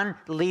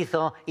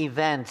non-lethal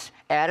events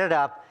added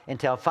up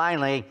until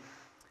finally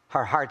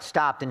her heart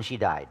stopped and she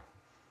died.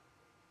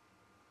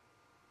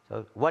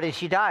 So what did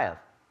she die of?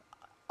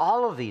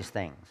 All of these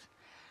things.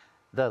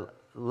 The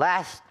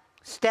last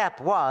step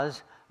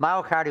was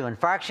myocardial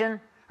infarction,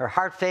 her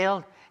heart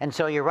failed, and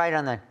so you write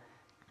on the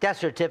death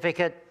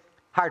certificate,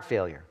 heart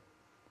failure.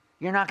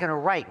 You're not going to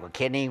write, well,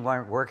 kidney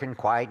weren't working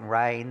quite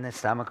right, and the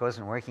stomach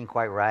wasn't working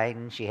quite right,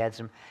 and she had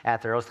some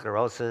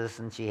atherosclerosis,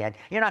 and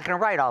you're not going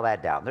to write all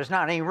that down. There's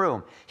not any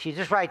room. You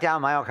just write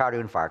down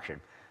myocardial infarction.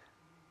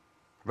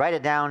 Write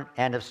it down,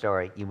 end of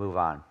story, you move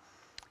on.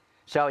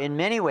 So in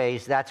many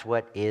ways, that's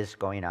what is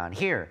going on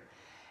here.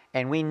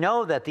 And we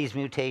know that these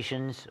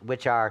mutations,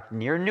 which are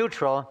near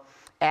neutral,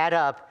 add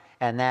up,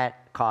 and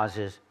that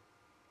causes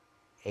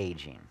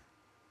aging.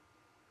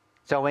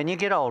 So when you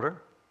get older,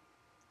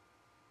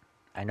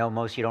 I know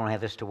most of you don't have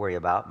this to worry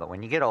about, but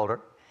when you get older,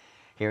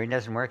 hearing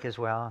doesn't work as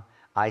well,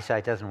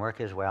 eyesight doesn't work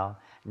as well,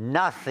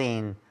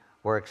 nothing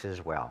works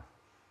as well.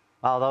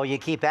 Although you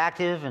keep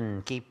active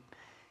and keep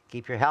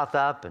your health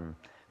up and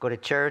go to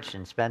church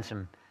and spend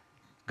some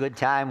good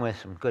time with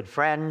some good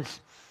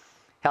friends,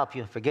 help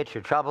you forget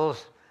your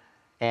troubles,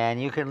 and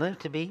you can live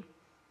to be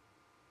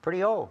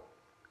pretty old.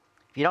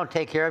 If you don't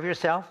take care of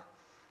yourself,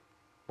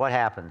 what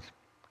happens?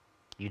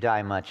 You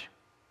die much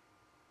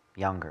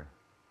younger.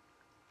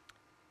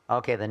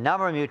 Okay, the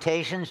number of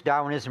mutations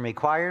Darwinism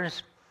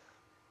requires,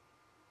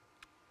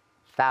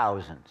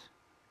 thousands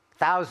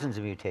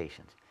of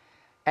mutations.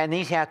 And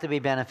these have to be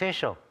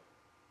beneficial,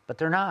 but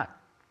they're not.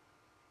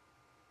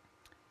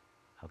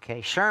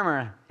 Okay,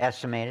 Shermer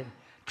estimated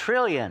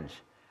trillions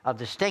of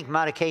distinct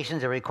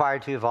modifications are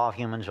required to evolve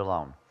humans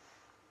alone.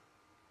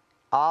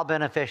 All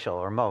beneficial,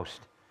 or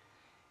most.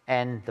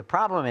 And the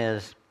problem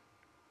is,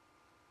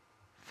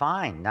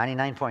 fine,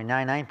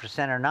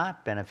 99.99% are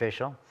not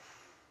beneficial.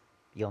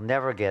 You'll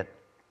never get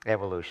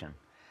evolution.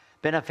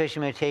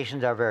 Beneficial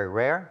mutations are very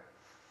rare.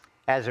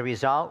 As a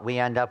result, we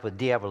end up with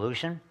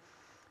de-evolution.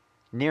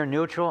 Near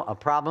neutral, a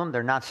problem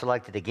they're not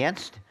selected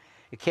against.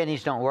 Your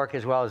kidneys don't work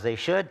as well as they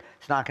should.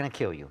 It's not going to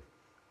kill you.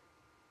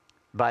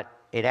 But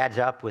it adds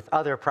up with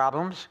other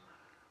problems,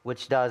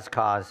 which does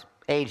cause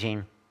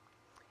aging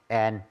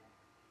and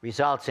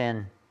results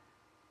in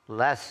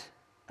less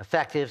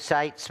effective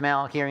sight,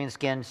 smell, hearing,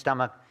 skin,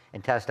 stomach,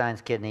 intestines,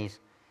 kidneys,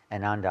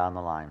 and on down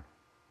the line.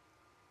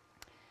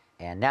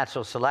 And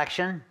natural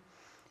selection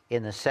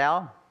in the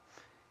cell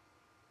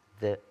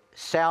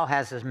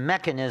has this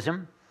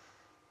mechanism,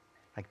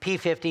 like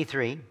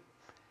P53.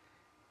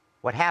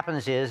 What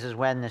happens is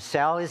when the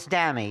cell is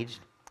damaged,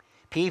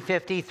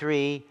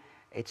 P53,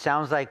 it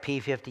sounds like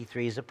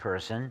P53 is a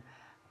person.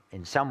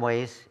 In some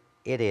ways,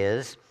 it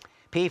is.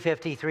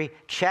 P53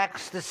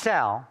 checks the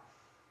cell,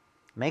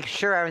 makes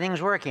sure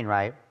everything's working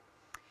right.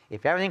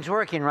 If everything's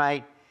working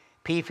right,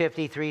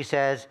 P53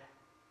 says,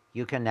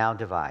 you can now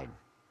divide.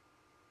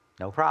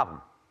 No problem.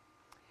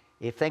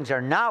 If things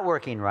are not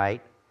working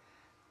right,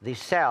 the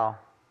cell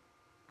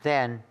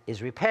then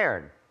is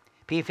repaired.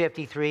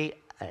 P53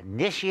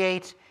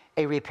 initiates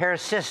a repair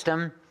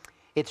system.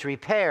 It's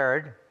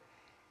repaired,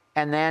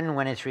 and then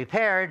when it's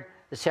repaired,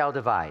 the cell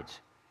divides.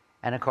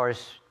 And of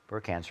course,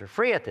 we're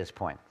cancer-free at this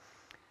point.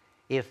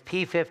 If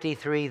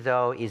P53,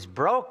 though, is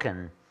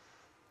broken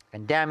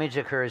and damage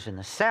occurs in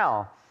the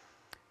cell,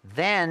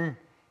 then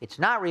it's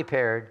not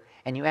repaired,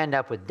 and you end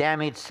up with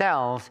damaged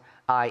cells,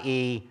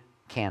 i.e.,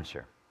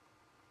 cancer.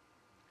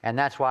 And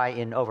that's why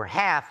in over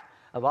half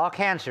of all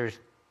cancers,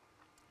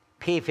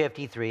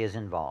 P53 is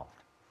involved.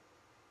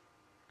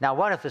 Now,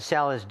 what if the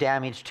cell is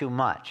damaged too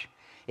much?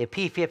 If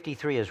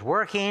P53 is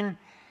working,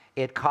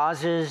 it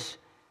causes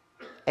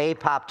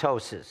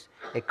apoptosis.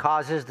 It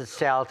causes the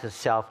cell to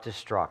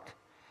self-destruct.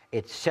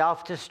 It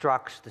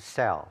self-destructs the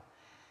cell.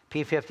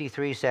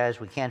 P53 says,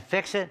 we can't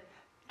fix it,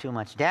 too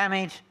much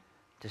damage,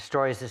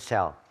 destroys the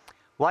cell.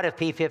 What if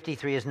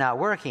P53 is not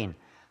working?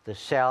 The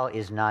cell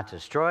is not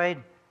destroyed,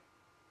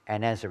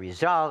 and as a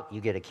result, you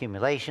get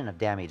accumulation of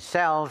damaged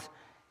cells,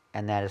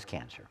 and that is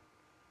cancer.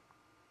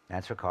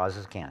 That's what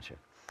causes cancer.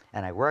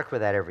 And I work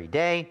with that every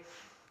day.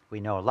 We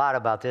know a lot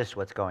about this,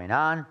 what's going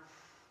on,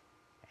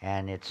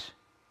 and it's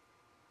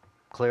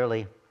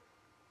clearly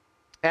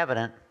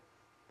evident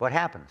what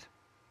happens.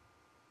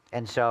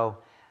 And so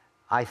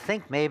I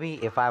think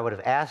maybe if I would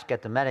have asked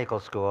at the medical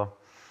school,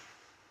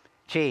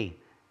 gee,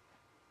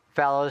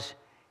 fellows,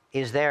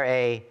 is there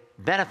a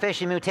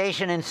beneficial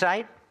mutation in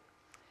sight?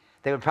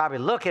 They would probably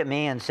look at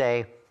me and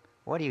say,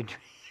 what are you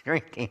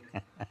drinking?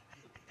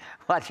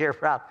 What's your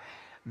problem?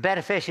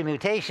 Beneficial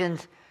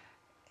mutations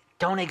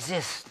don't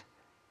exist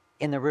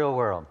in the real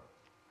world,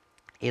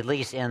 at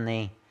least in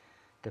the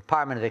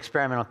Department of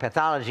Experimental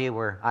Pathology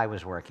where I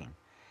was working.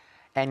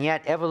 And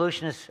yet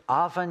evolutionists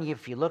often,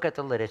 if you look at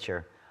the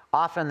literature,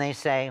 often they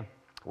say,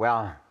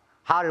 well,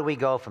 how did we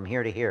go from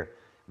here to here?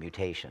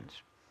 Mutations.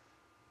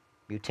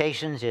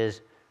 Mutations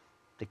is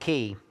the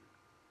key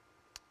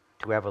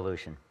to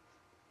evolution.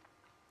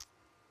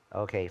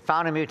 Okay,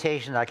 founding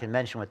mutations, I can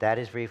mention what that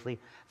is briefly.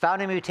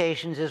 Founding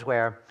mutations is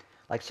where,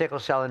 like sickle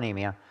cell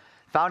anemia,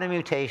 founding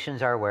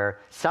mutations are where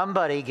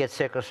somebody gets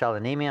sickle cell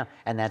anemia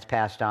and that's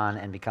passed on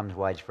and becomes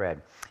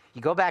widespread.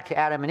 You go back to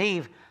Adam and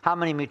Eve, how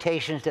many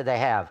mutations did they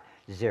have?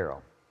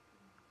 0.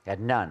 Had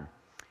none.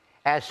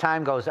 As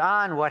time goes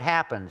on, what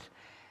happens?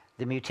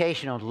 the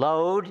mutational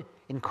load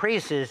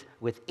increases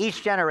with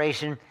each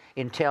generation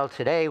until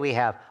today we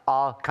have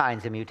all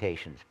kinds of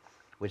mutations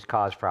which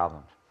cause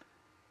problems.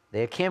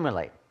 They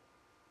accumulate.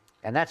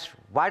 And that's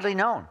widely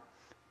known.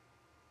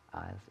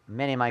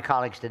 Many of my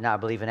colleagues did not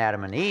believe in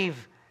Adam and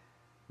Eve,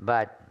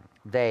 but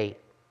they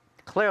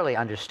clearly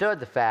understood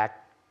the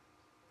fact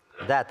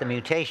that the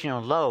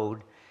mutational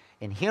load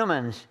in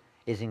humans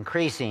is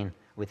increasing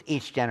with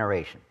each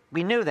generation.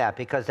 We knew that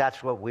because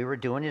that's what we were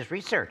doing as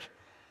research,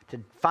 to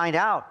find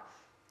out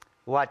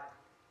what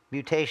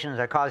mutations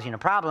are causing a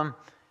problem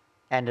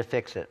and to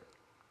fix it.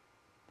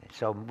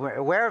 So we're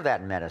aware of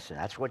that in medicine.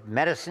 That's what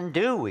medicine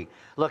do. We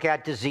look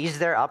at diseases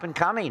that are up and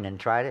coming and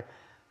try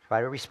to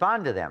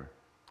respond to them,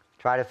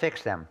 try to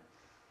fix them.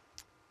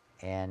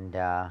 And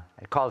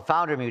it's called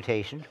founder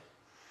mutation.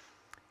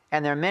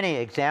 And there are many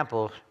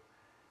examples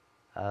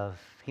of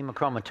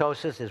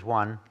hemochromatosis is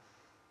one.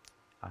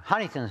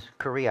 Huntington's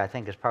chorea, I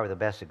think, is probably the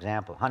best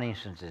example.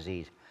 Huntington's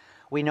disease.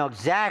 We know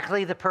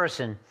exactly the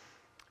person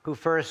who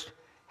first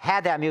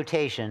had that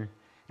mutation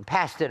and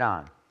passed it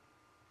on.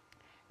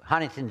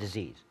 Huntington's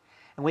disease.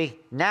 And we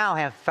now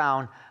have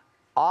found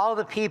all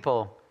the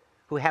people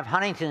who have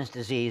Huntington's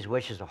disease,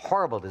 which is a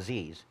horrible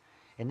disease,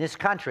 in this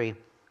country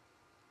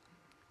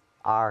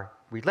are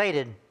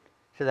related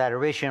to that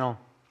original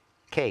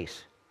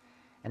case.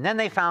 And then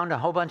they found a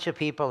whole bunch of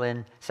people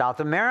in South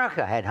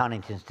America had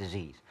Huntington's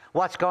disease.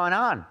 What's going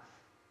on?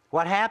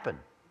 What happened?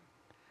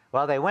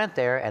 Well, they went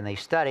there and they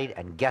studied,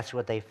 and guess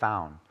what they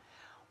found?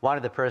 One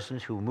of the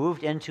persons who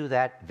moved into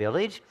that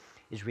village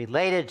is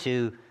related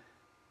to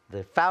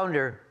the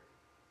founder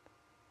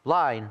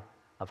line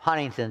of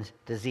Huntington's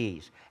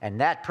disease. And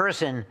that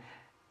person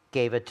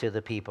gave it to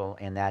the people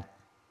in that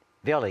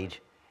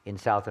village in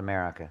South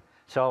America.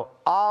 So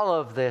all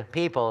of the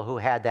people who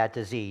had that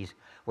disease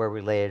were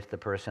related to the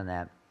person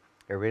that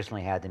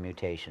originally had the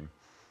mutation.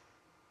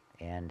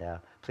 And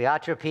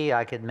pleiotropy,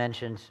 I could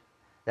mention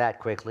that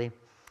quickly.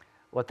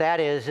 What that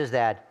is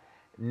that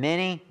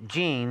many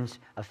genes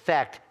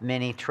affect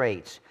many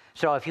traits.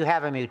 So if you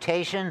have a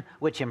mutation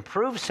which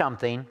improves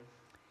something,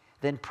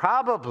 then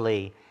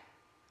probably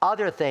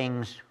other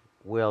things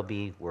will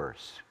be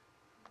worse.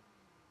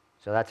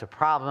 So that's a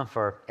problem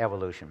for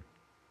evolution.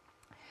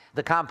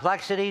 The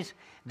complexities,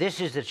 this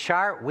is the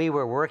chart we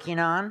were working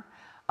on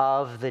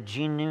of the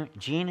gene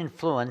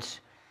influence,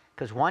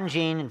 because one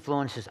gene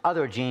influences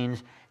other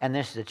genes, and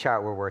this is the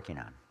chart we're working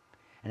on.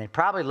 And it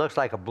probably looks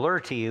like a blur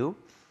to you.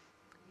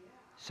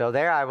 So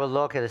there I will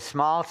look at a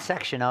small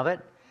section of it.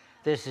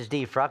 This is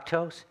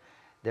D-fructose.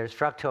 There's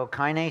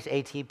fructokinase,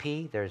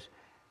 ATP. There's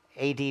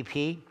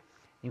ADP.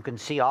 You can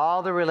see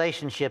all the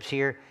relationships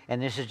here,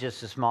 and this is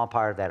just a small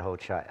part of that whole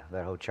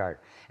chart.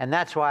 And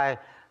that's why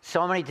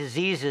so many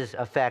diseases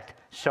affect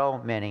so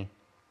many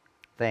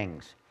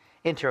things.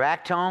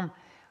 Interactome,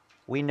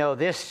 we know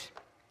this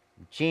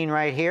gene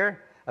right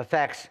here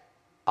affects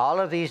all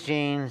of these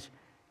genes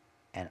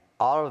and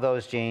all of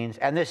those genes.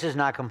 And this is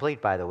not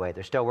complete, by the way.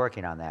 They're still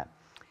working on that.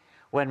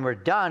 When we're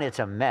done, it's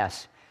a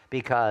mess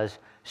because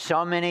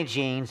so many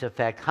genes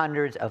affect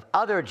hundreds of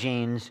other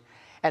genes.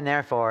 And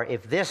therefore,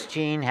 if this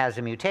gene has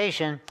a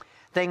mutation,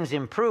 things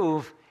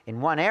improve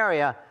in one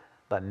area,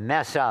 but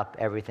mess up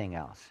everything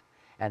else.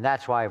 And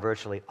that's why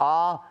virtually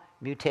all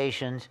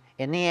mutations,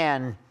 in the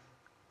end,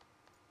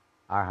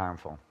 are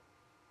harmful.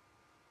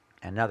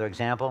 Another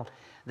example,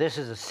 this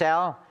is a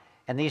cell,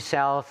 and these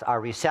cells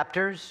are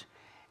receptors.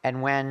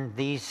 And when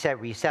these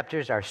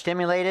receptors are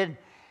stimulated,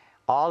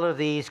 all of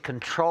these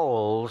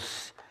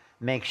controls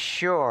make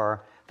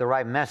sure the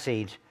right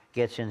message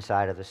gets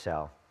inside of the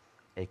cell.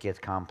 It gets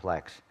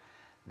complex.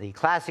 The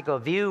classical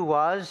view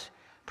was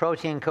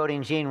protein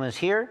coding gene was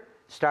here,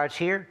 starts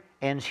here,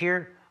 ends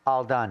here,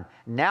 all done.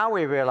 Now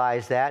we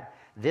realize that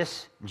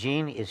this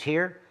gene is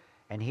here,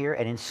 and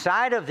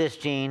inside of this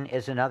gene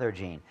is another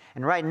gene.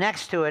 And right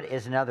next to it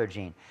is another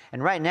gene.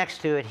 And right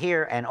next to it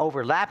here and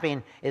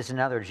overlapping is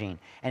another gene.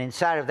 And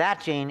inside of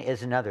that gene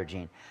is another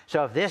gene.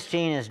 So if this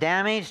gene is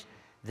damaged,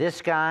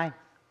 this guy,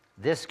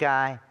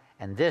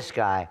 and this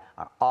guy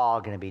are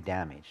all going to be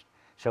damaged.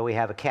 So we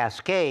have a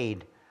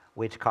cascade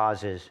which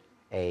causes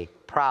a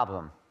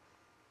problem.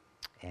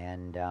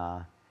 And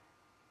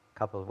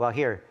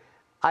here,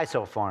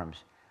 isoforms.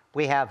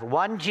 We have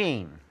one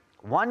gene,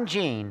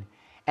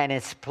 and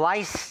it's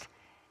spliced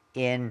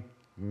in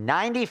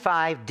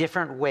 95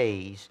 different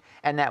ways,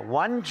 and that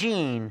one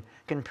gene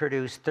can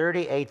produce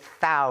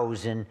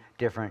 38,000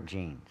 different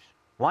genes.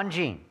 One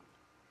gene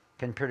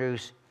can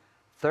produce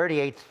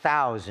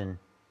 38,000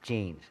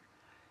 genes.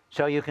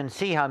 So you can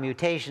see how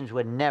mutations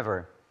would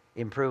never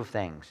improve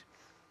things.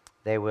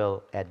 They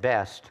will, at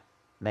best,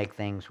 make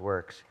things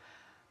worse.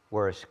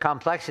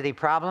 Complexity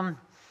problem.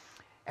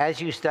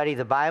 As you study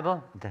the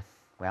Bible,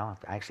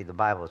 actually the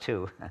Bible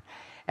too,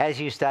 as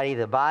you study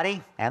the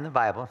body and the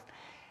Bible,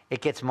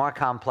 it gets more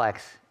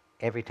complex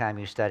every time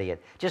you study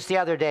it. Just the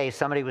other day,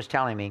 somebody was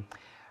telling me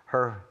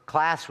her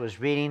class was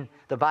reading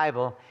the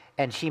Bible,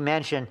 and she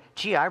mentioned,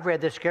 gee, I've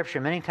read this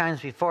scripture many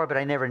times before, but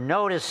I never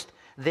noticed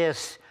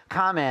this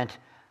comment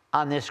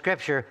on this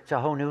scripture. It's a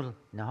whole new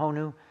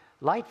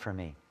light for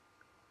me.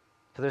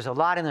 So there's a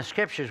lot in the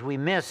scriptures we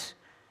miss.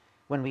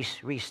 When we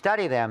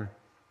restudy them,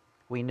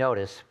 we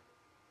notice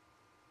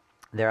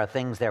there are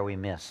things there we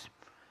miss.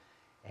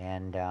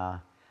 And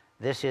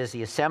this is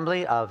the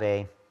assembly of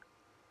a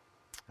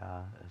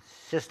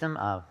system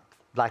of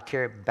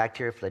bacteria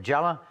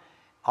flagella.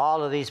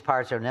 All of these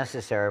parts are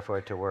necessary for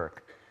it to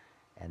work.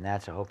 And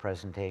that's a whole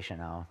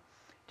presentation I'll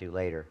do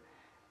later.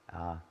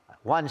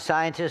 One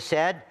scientist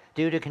said,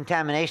 due to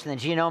contamination of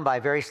the genome by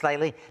very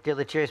slightly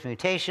deleterious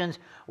mutations,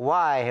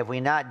 why have we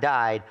not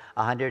died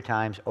 100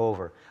 times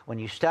over? When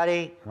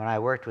I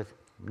worked with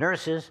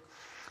nurses,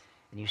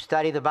 and you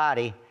study the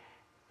body,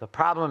 the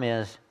problem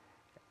is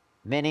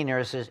many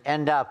nurses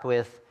end up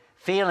with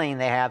feeling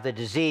they have the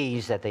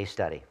disease that they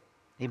study.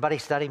 Anybody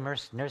study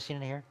nursing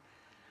in here?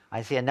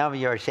 I see a number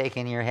of you are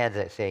shaking your heads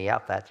that say,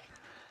 yep, that's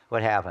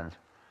what happens.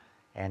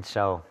 And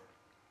so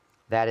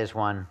that is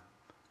one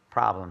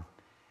problem.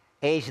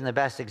 Aging, the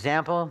best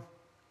example.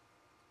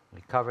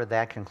 We covered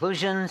that.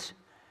 Conclusions.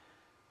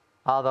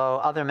 Although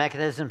other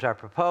mechanisms are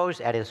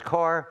proposed, at its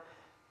core,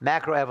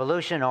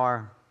 macroevolution,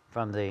 or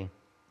from the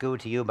goo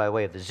to you by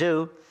way of the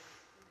zoo,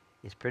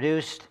 is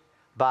produced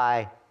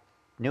by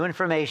new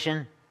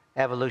information,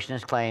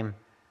 evolutionists claim,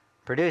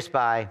 produced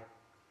by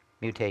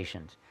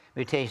mutations.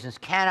 Mutations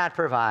cannot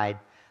provide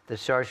the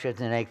source of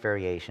genetic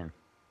variation.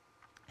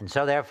 And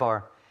so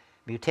therefore,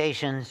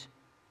 mutations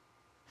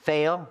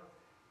fail.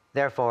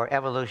 Therefore,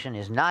 evolution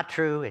is not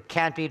true. It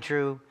can't be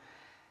true.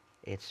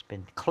 It's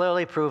been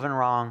clearly proven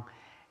wrong.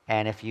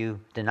 And if you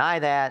deny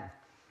that,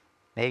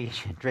 maybe you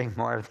should drink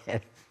more of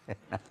this.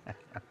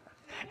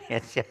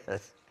 It's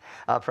just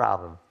a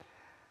problem.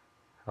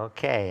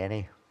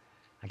 Okay,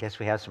 I guess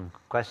we have some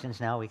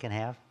questions now we can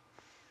have.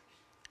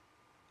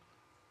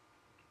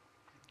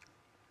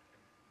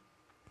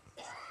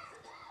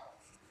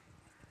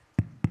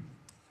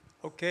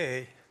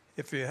 Okay,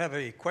 if you have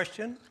a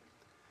question,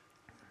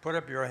 put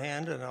up your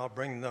hand and I'll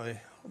bring the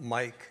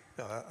mic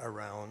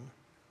around.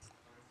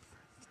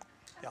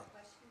 Yeah.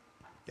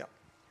 Yeah.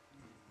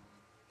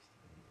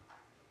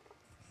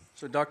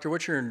 So, Doctor,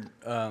 what's your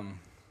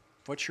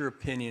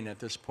opinion at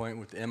this point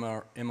with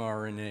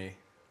mRNA?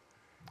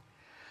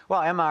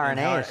 Well,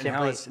 mRNA is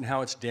simply... And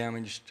how it's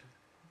damaged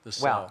the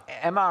cell.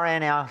 Well,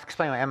 mRNA, I'll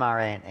explain what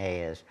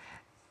mRNA is.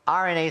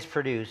 RNA is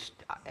produced...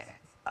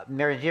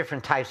 there are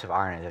different types of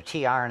RNA. There's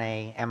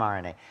tRNA,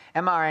 mRNA.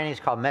 mRNA is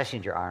called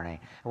messenger RNA.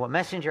 And what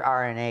messenger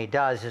RNA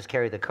does is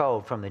carry the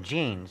code from the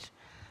genes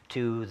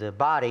to the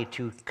body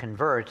to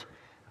convert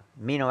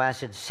amino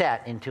acid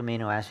set into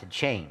amino acid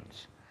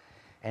chains.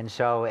 And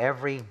so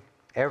every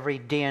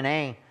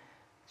DNA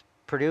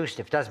produced,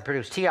 if it doesn't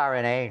produce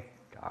tRNA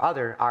or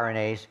other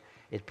RNAs,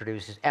 it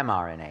produces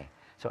mRNA.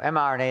 So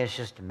mRNA is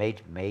just a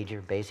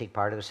major basic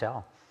part of the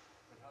cell.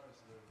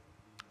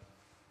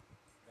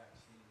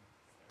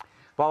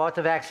 Well, what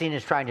the vaccine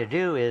is trying to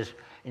do is,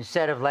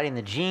 instead of letting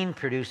the gene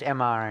produce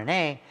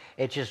mRNA,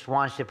 it just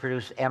wants to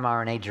produce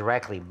mRNA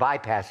directly,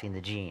 bypassing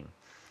the gene.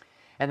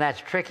 And that's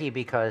tricky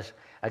because,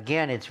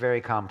 again, it's very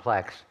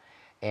complex.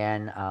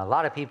 And a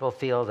lot of people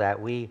feel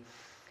that we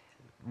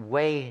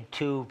way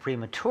too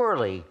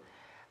prematurely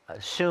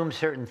assume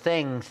certain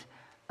things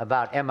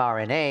about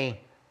mRNA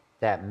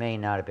that may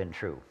not have been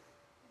true.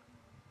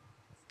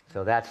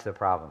 So that's the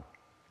problem.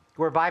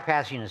 We're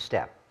bypassing a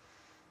step.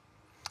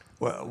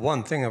 Well,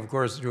 one thing, of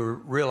course, to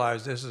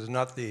realize this is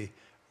not the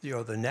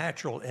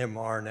natural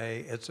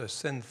mRNA, it's a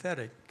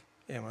synthetic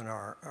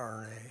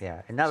mRNA.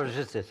 Yeah, in other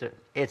words,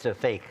 it's a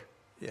fake.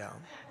 Yeah.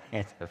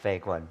 It's a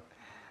fake one.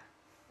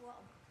 Well,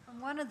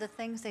 one of the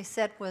things they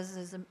said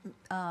was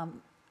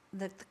that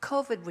the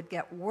COVID would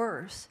get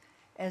worse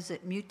as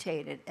it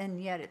mutated,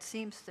 and yet it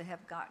seems to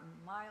have gotten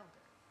milder.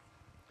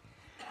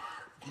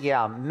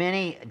 Yeah,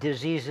 many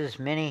diseases,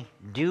 many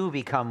do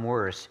become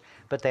worse,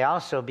 but they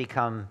also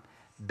become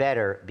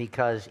better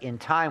because in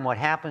time what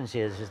happens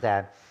is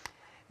that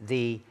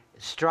the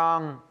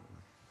strong,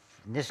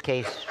 in this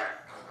case,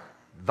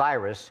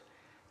 virus,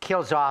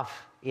 kills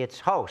off its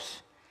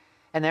hosts,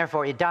 and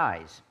therefore it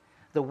dies.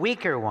 The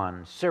weaker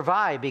ones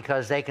survive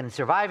because they can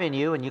survive in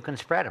you and you can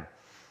spread them.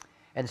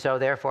 And so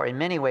therefore, in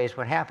many ways,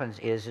 what happens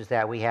is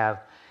that we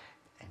have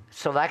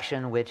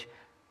selection which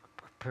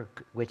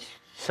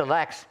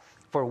selects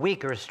for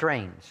weaker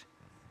strains.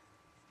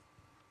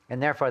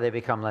 And therefore, they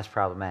become less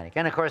problematic.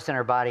 And of course, then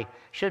our body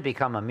should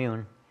become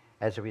immune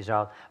as a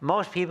result.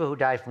 Most people who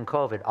died from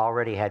COVID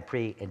already had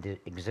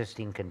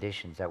pre-existing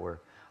conditions that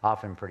were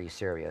often pretty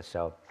serious.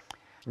 So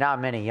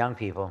not many young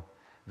people,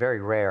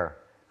 very rare.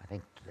 I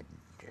think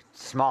a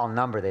small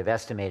number they've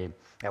estimated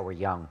that were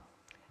young.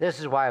 This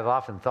is why I've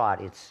often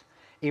thought it's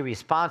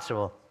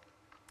irresponsible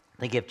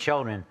to give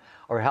children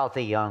or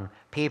healthy young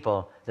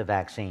people the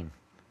vaccine.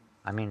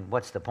 I mean,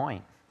 what's the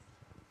point?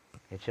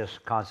 It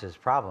just causes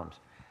problems.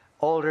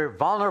 Older,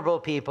 vulnerable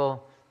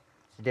people,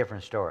 it's a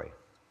different story.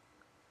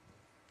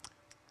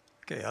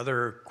 Okay,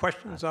 other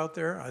questions out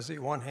there? I see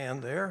one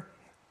hand there.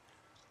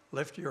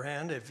 Lift your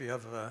hand if you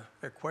have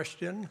a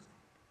question.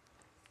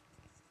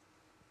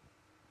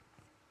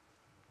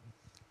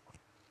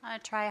 I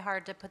try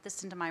hard to put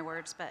this into my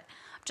words, but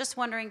I'm just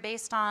wondering,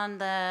 based on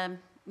the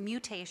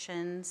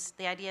mutations,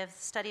 the idea of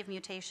study of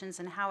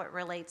mutations and how it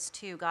relates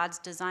to God's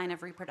design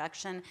of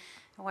reproduction,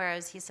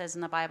 whereas he says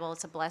in the Bible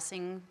it's a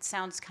blessing,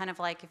 sounds kind of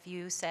like if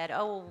you said,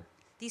 oh,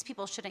 these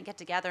people shouldn't get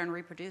together and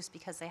reproduce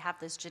because they have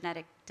this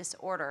genetic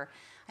disorder.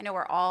 I know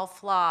we're all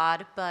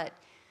flawed, but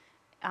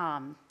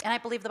and I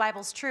believe the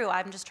Bible's true.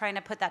 I'm just trying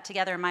to put that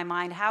together in my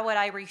mind. How would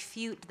I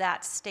refute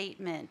that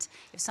statement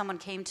if someone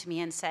came to me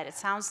and said, it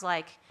sounds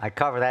like... I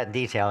cover that in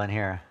detail in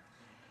here.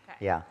 Okay.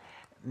 Yeah.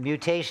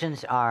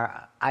 Mutations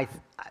are,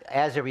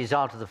 as a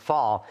result of the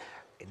fall,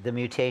 the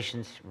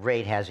mutations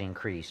rate has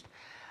increased.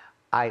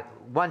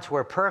 Once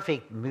we're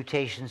perfect,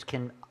 mutations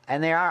can,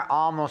 and they are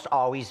almost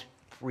always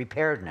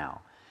repaired now.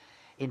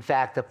 In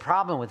fact, the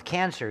problem with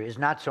cancer is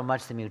not so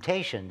much the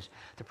mutations.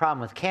 The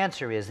problem with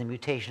cancer is the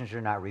mutations are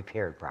not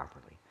repaired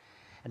properly.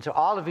 And so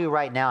all of you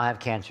right now have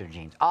cancer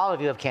genes. All of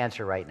you have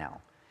cancer right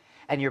now.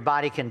 And your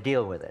body can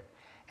deal with it.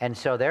 And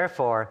so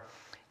therefore,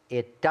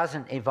 it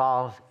doesn't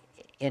evolve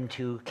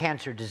into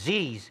cancer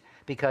disease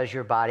because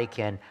your body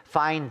can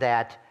find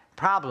that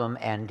problem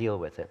and deal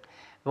with it.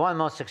 One of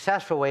the most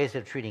successful ways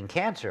of treating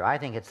cancer, I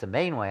think it's the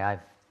main way, I've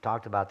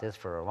talked about this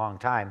for a long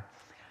time,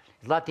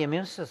 is let the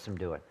immune system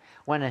do it.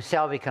 When a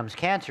cell becomes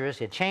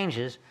cancerous, it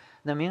changes,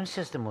 the immune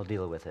system will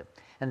deal with it.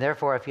 And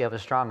therefore, if you have a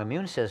strong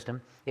immune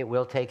system, it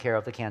will take care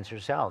of the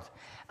cancer cells.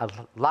 A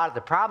lot of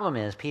the problem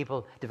is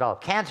people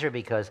develop cancer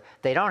because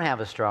they don't have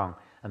a strong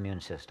immune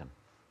system.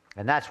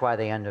 And that's why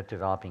they end up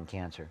developing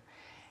cancer.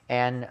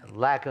 And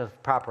lack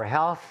of proper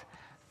health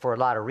for a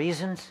lot of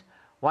reasons.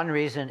 One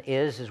reason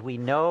is we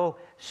know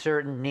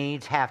certain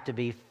needs have to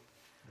be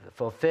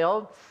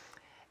fulfilled,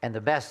 and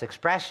the best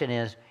expression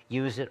is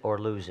use it or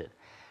lose it.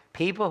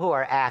 People who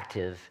are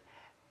active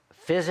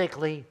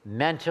physically,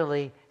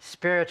 mentally,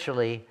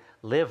 spiritually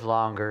live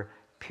longer,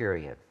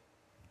 period.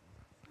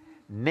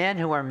 Men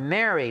who are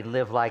married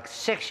live like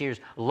 6 years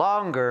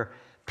longer,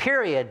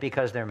 period,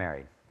 because they're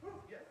married.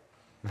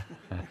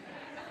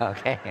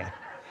 Okay?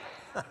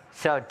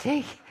 So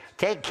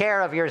take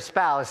care of your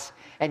spouse,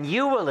 and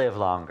you will live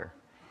longer.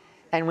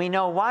 And we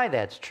know why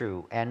that's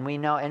true. And we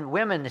know, and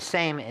women the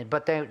same,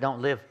 but they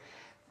don't live,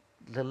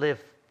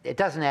 it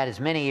doesn't add as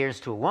many years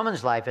to a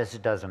woman's life as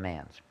it does a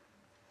man's.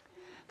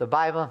 The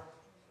Bible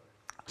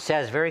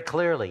says very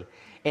clearly,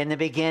 in the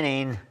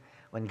beginning,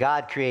 when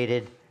God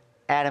created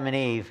Adam and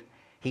Eve,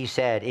 he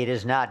said, it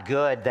is not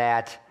good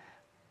that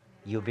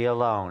you be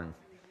alone.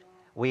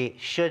 We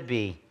should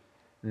be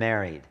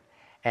married.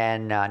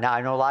 And now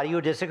I know a lot of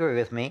you disagree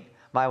with me.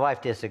 My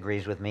wife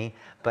disagrees with me,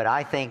 but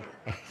I think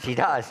she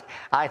does.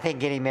 I think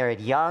getting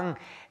married young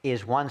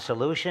is one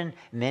solution.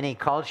 Many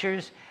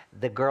cultures,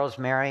 the girls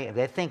marry,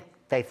 they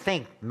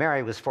think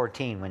Mary was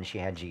 14 when she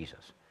had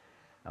Jesus,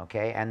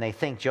 okay? And they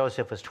think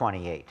Joseph was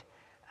 28.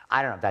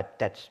 I don't know if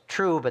that's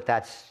true,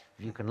 but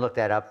you can look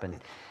that up,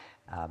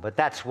 but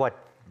that's what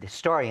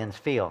historians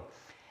feel.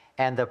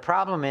 And the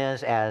problem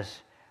is,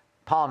 as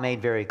Paul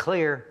made very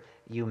clear,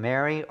 you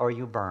marry or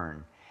you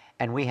burn.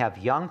 And we have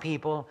young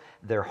people,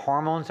 their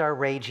hormones are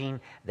raging,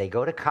 they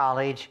go to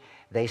college,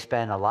 they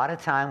spend a lot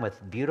of time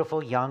with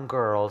beautiful young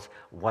girls.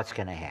 What's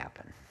going to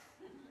happen?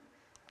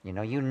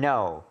 You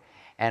know.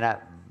 And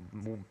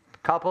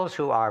couples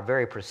who are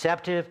very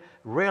perceptive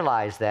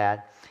realize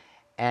that.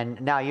 And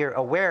now you're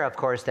aware, of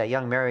course, that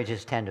young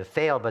marriages tend to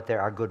fail, but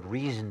there are good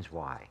reasons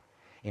why.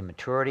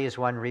 Immaturity is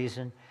one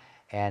reason,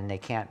 and they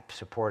can't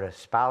support a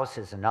spouse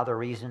is another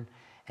reason.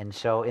 And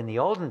so in the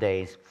olden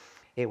days,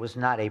 it was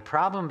not a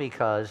problem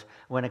because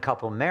when a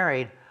couple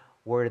married,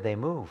 where did they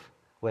move?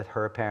 With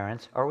her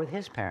parents or with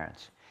his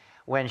parents?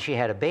 When she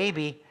had a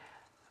baby,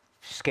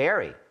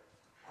 scary.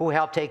 Who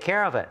helped take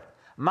care of it?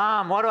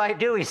 Mom, what do I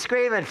do? He's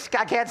screaming.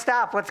 I can't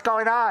stop. What's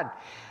going on?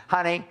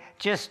 Honey,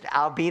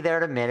 I'll be there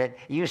in a minute.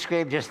 You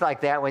screamed just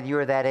like that when you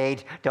were that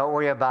age. Don't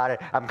worry about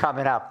it. I'm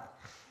coming up.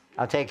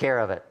 I'll take care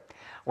of it.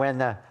 When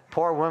the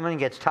poor woman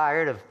gets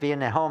tired of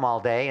being at home all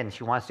day and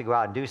she wants to go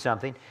out and do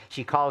something,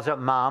 she calls up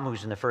Mom,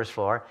 who's in the first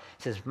floor,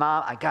 says,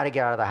 Mom, I got to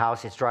get out of the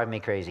house. It's driving me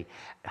crazy.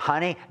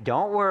 Honey,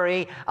 don't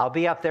worry. I'll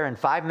be up there in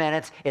 5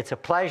 minutes. It's a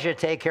pleasure to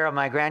take care of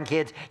my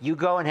grandkids. You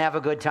go and have a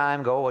good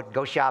time.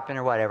 Go shopping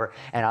or whatever,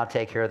 and I'll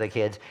take care of the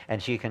kids,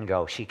 and she can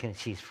go.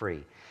 She's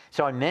free.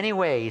 So in many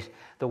ways,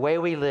 the way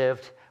we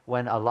lived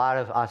when a lot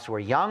of us were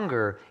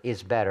younger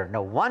is better.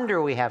 No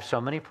wonder we have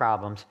so many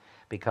problems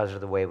because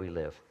of the way we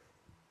live.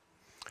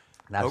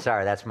 And I'm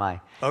sorry, that's my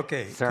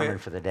sermon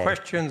for the day.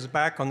 Questions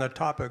back on the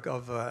topic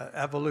of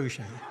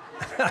evolution.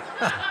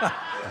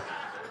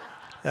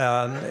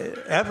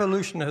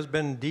 Evolution has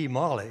been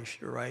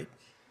demolished, right?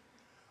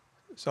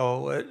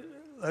 So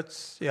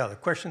the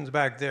question's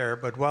back there.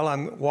 But while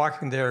I'm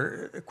walking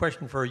there, a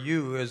question for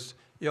you is,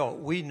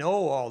 we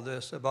know all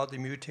this about the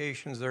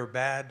mutations. They're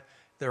bad.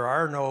 There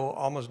are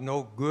almost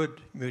no good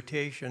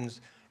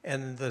mutations.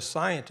 And the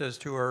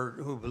scientists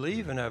who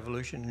believe in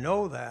evolution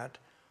know that.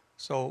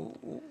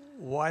 So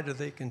why do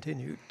they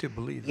continue to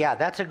believe that? Yeah,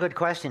 that's a good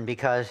question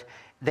because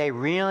they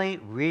really,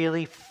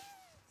 really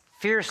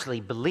fiercely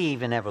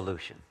believe in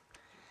evolution.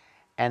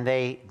 And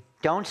they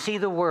don't see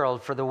the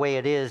world for the way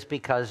it is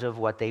because of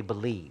what they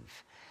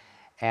believe.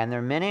 And there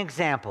are many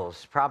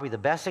examples. Probably the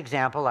best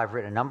example, I've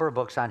written a number of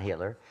books on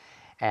Hitler,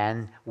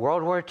 and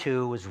World War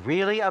II was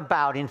really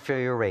about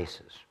inferior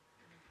races.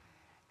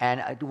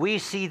 And we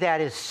see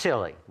that as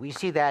silly. We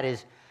see that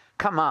as,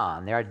 come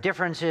on, there are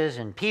differences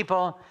in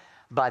people,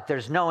 but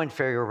there's no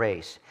inferior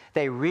race.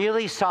 They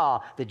really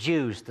saw the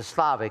Jews, the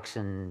Slavics,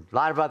 and a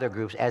lot of other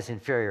groups as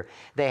inferior.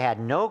 They had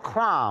no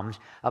qualms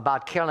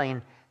about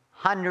killing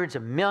hundreds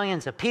of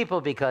millions of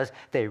people because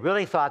they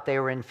really thought they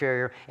were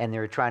inferior and they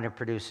were trying to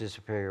produce a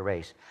superior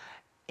race,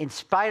 in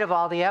spite of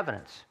all the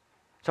evidence.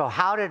 So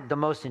how did the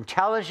most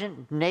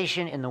intelligent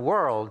nation in the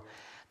world,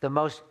 the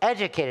most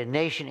educated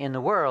nation in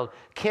the world,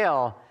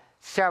 kill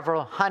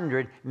several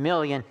hundred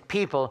million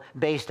people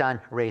based on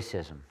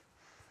racism?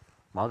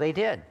 Well, they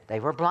did. They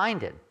were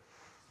blinded.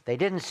 They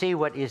didn't see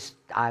what is,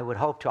 I would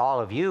hope to all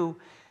of you,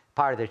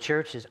 part of the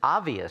church, is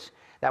obvious,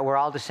 that we're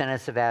all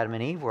descendants of Adam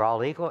and Eve. We're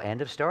all equal.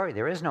 End of story.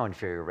 There is no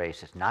inferior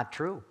race. It's not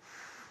true.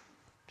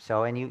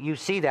 So, and you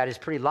see that as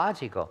pretty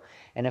logical.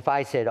 And if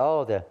I said,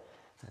 oh, the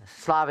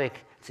Slavic,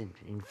 it's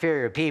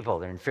inferior people,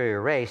 they're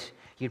inferior race,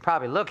 you'd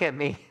probably look at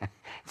me and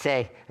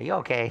say, are you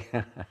okay?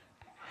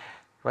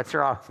 What's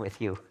wrong with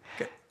you?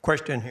 Okay.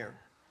 Question here.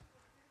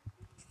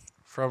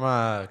 From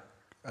a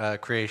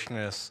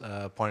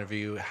creationist point of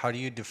view, how do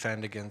you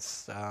defend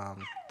against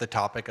the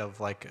topic of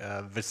like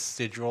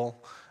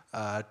vestigial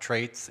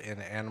traits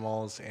in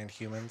animals and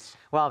humans?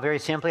 Well, very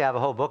simply, I have a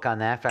whole book on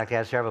that. In fact, I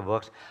have several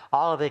books.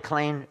 All of the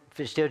claimed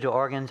vestigial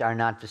organs are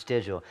not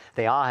vestigial.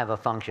 They all have a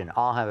function,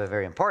 all have a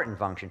very important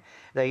function.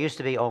 There used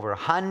to be over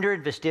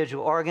 100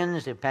 vestigial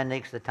organs, the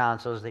appendix, the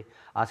tonsils, the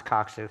os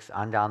coccyx,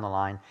 on down the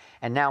line.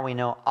 And now we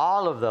know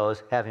all of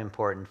those have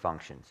important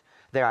functions.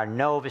 There are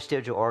no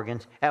vestigial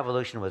organs.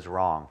 Evolution was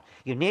wrong.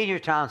 You need your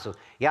tonsils.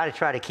 You ought to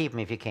try to keep them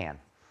if you can.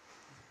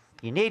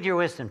 You need your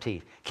wisdom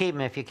teeth. Keep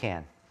them if you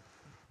can.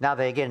 Now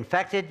they get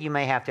infected, you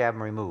may have to have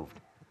them removed.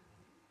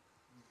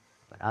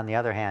 But on the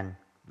other hand,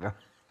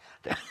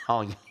 they're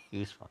all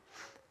useful.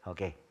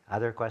 Okay,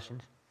 other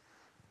questions?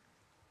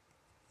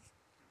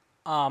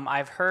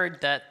 I've heard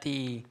that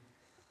the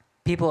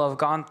people have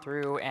gone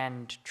through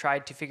and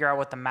tried to figure out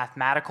what the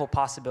mathematical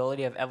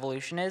possibility of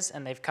evolution is,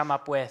 and they've come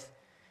up with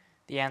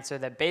the answer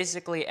that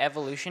basically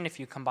evolution, if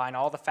you combine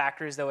all the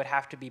factors that would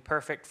have to be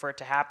perfect for it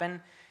to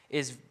happen,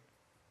 is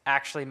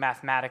actually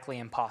mathematically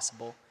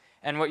impossible.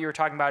 And what you were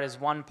talking about is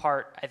one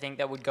part, I think,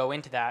 that would go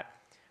into that.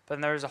 But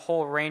then there's a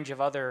whole range of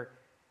other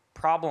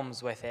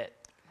problems with it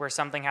where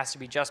something has to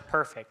be just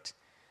perfect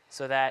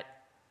so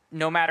that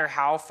no matter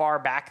how far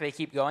back they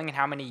keep going and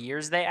how many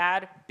years they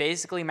add,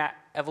 basically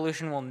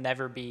evolution will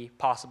never be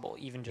possible,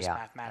 even just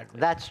mathematically.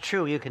 That's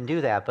true, you can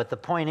do that. But the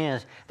point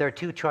is, there are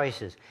two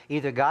choices.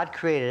 Either God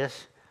created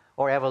us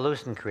or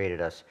evolution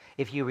created us.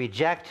 If you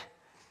reject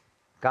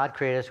God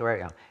created us,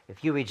 or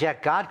if you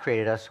reject God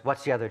created us,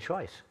 what's the other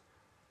choice?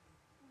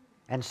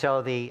 And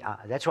so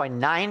that's why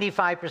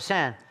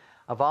 95%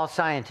 of all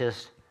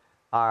scientists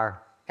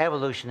are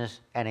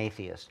evolutionists and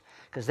atheists,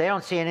 because they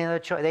don't see any other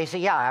choice. They say,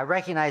 yeah, I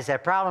recognize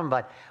that problem,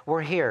 but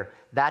we're here.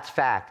 That's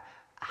fact.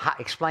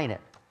 Explain it.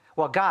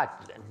 Well, God,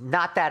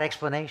 not that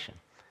explanation.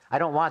 I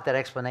don't want that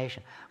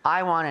explanation.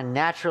 I want a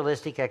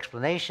naturalistic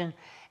explanation,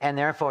 and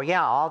therefore,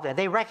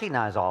 they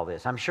recognize all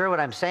this. I'm sure what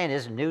I'm saying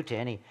isn't new to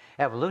any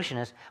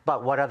evolutionist,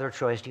 but what other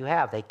choice do you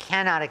have? They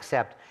cannot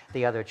accept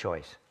the other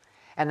choice.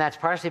 And that's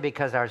partially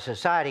because our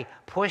society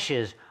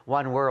pushes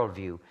one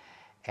worldview.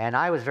 And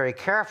I was very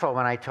careful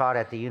when I taught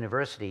at the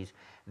universities,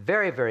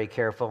 very, very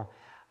careful.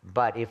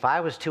 But if I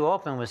was too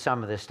open with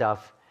some of this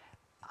stuff,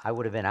 I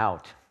would have been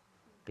out,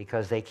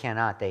 because they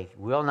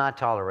will not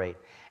tolerate.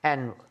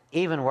 And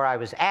even where I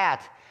was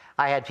at,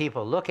 I had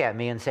people look at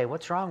me and say,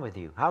 what's wrong with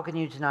you? How can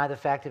you deny the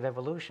fact of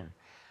evolution?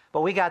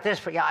 But we got this,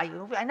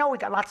 I know we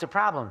got lots of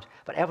problems,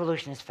 but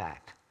evolution is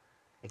fact.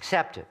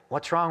 Accept it.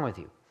 What's wrong with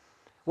you?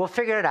 We'll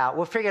figure it out.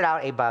 We'll figure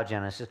out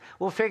abiogenesis.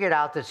 We'll figure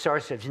out the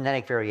source of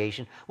genetic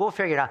variation. We'll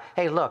figure it out.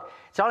 Hey, look,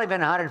 it's only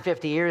been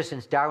 150 years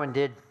since Darwin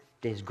did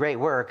his great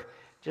work.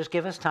 Just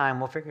give us time.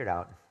 We'll figure it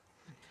out.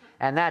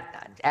 And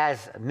that,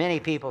 as many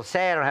people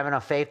say, I don't have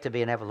enough faith to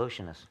be an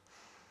evolutionist.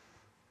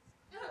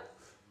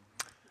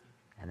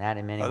 And that,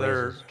 in many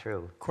ways, is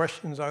true.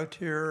 Questions out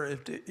here?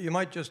 If you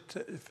might just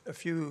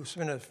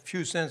spend a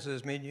few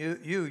sentences. I mean,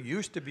 you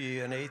used to be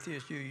an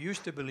atheist. You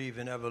used to believe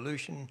in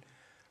evolution.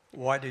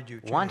 Why did you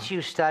change? Once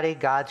you study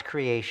God's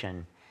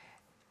creation,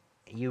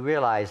 you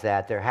realize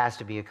that there has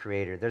to be a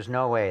creator. There's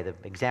no way. The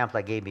example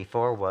I gave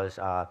before was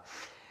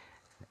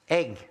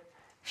egg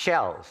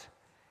shells.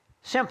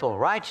 Simple,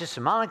 right? Just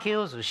some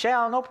molecules, a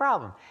shell, no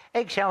problem.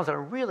 Egg shells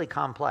are really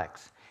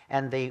complex.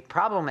 And the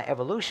problem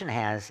evolution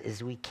has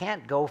is we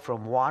can't go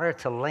from water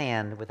to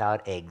land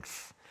without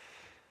eggs.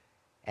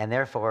 And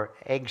therefore,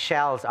 egg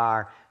shells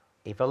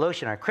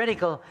evolution are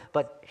critical,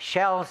 but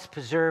shells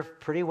preserve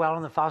pretty well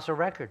in the fossil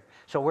record.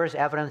 So where's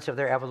evidence of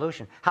their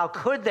evolution? How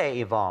could they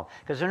evolve?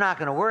 Because they're not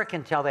going to work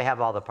until they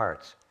have all the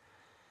parts.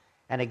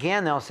 And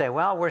again, they'll say,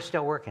 well, we're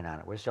still working on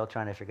it. We're still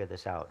trying to figure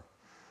this out.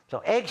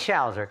 So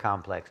eggshells are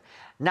complex,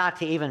 not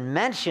to even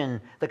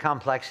mention the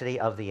complexity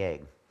of the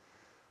egg.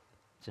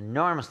 It's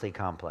enormously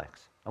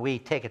complex. We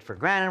take it for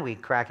granted, we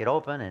crack it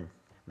open and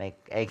make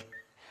egg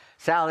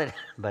salad,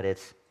 but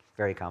it's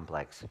very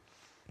complex. Do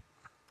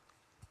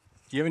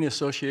you have any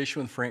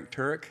association with Frank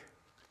Turek?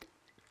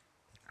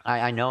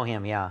 I know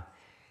him, yeah.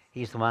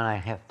 He's the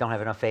one don't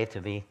have enough faith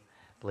to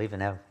believe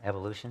in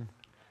evolution.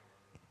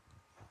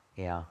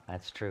 Yeah,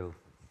 that's true.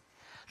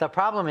 The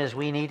problem is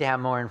we need to have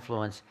more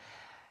influence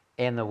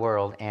in the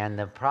world, and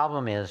the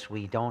problem is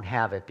we don't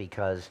have it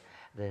because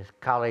the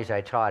college I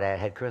taught at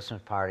had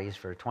Christmas parties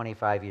for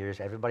 25 years.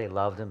 Everybody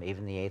loved them,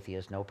 even the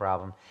atheists, no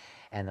problem.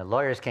 And the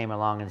lawyers came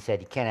along and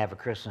said, you can't have a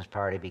Christmas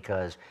party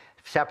because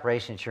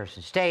separation of church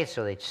and state,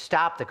 so they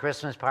stopped the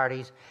Christmas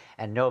parties,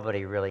 and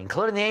nobody really,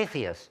 including the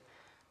atheists,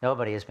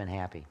 nobody has been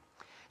happy.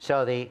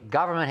 So the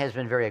government has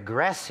been very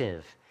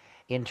aggressive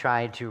in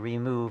trying to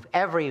remove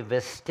every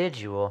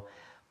vestigial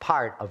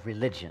part of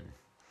religion.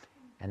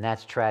 And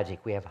that's tragic.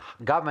 We have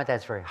a government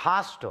that's very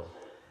hostile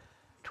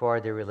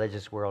toward the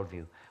religious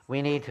worldview.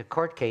 We need to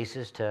court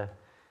cases to,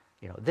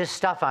 this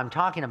stuff I'm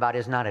talking about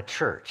is not a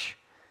church.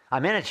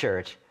 I'm in a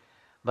church,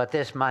 but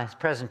my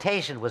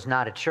presentation was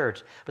not a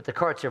church. But the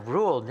courts have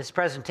ruled this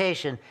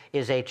presentation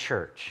is a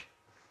church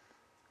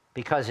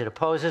because it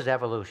opposes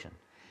evolution.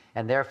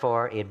 And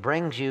therefore, it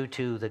brings you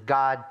to the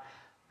God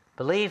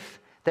belief.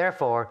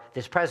 Therefore,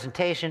 this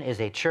presentation is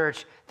a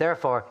church.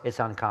 Therefore, it's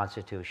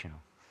unconstitutional.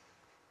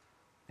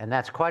 And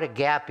that's quite a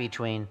gap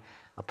between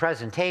a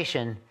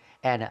presentation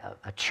and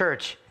a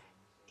church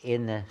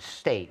in the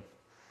state.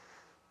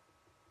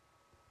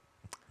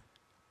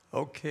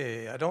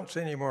 Okay, I don't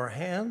see any more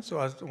hands,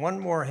 so one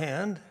more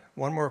hand,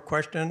 one more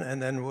question,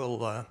 and then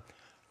we'll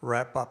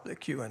wrap up the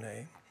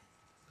Q&A.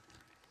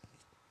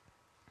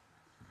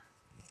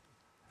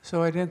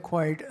 So I didn't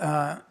quite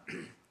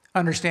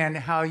understand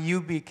how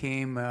you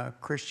became a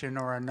Christian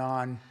or a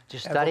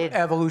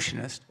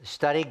non-evolutionist.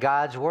 Study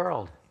God's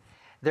world.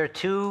 There are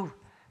two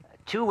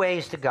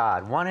ways to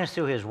God. One is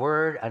through His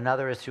Word,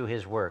 another is through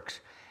His works.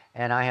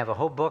 And I have a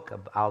whole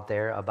book out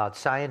there about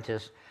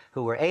scientists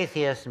who were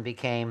atheists and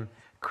became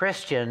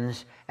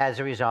Christians as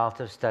a result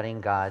of studying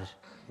God's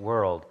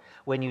world.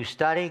 When you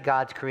study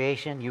God's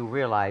creation, you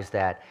realize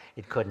that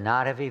it could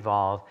not have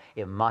evolved.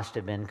 It must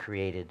have been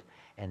created.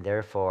 And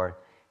therefore,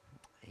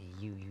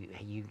 you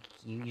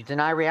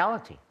deny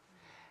reality.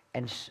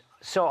 And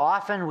so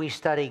often we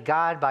study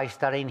God by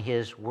studying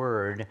His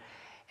Word.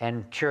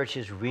 And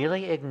churches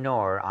really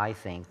ignore, I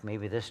think,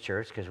 maybe this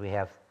church, because we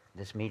have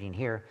this meeting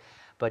here,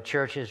 but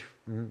churches,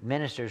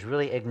 ministers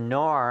really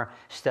ignore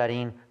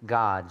studying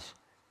God's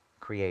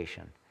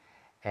creation.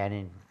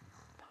 And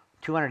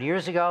 200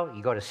 years ago,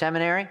 you go to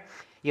seminary,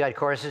 you had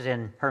courses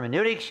in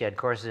hermeneutics, you had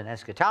courses in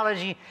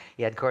eschatology,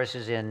 you had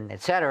courses in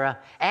etc.,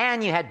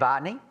 and you had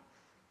botany.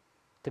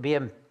 To be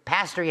a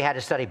pastor, you had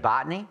to study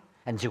botany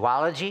and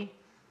zoology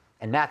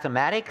and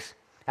mathematics.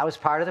 That was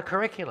part of the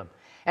curriculum.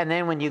 And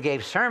then when you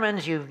gave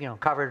sermons, you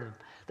covered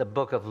the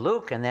book of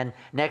Luke, and then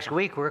next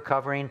week we're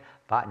covering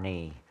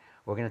botany.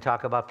 We're going to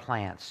talk about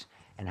plants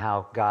and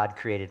how God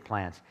created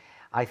plants.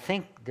 I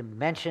think in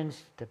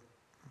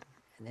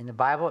the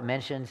Bible it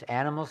mentions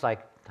animals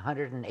like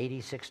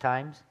 186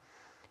 times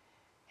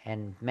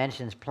and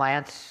mentions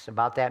plants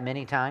about that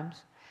many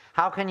times.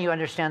 How can you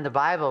understand the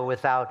Bible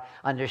without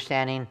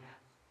understanding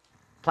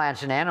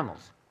plants and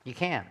animals? You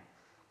can't.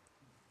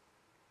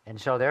 And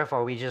so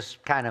therefore we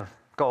just kind of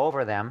go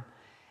over them.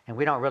 And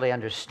we don't really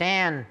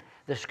understand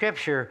the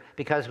Scripture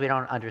because we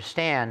don't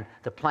understand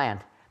the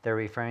plant they're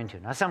referring to.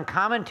 Now, some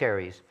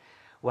commentaries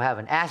will have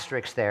an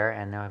asterisk there,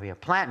 and there will be a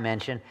plant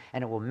mention,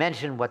 and it will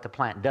mention what the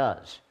plant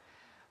does.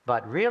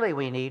 But really,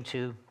 we need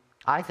to,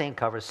 I think,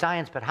 cover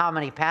science. But how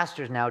many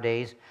pastors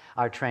nowadays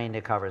are trained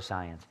to cover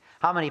science?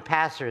 How many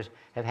pastors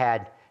have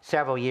had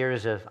several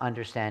years of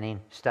understanding,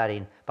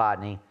 studying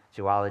botany,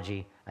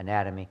 zoology,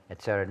 anatomy,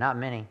 etc.? Not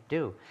many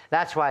do.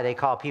 That's why they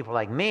call people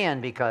like me in,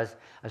 because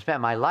I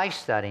spent my life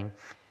studying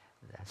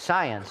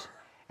science,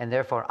 and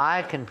therefore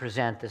I can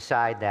present the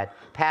side that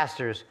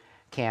pastors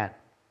can't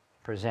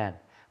present.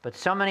 But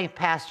so many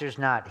pastors,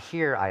 not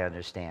here I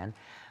understand,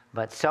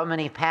 but so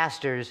many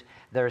pastors,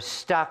 they're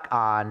stuck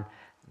on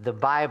the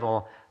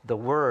Bible, the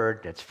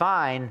Word, that's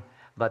fine,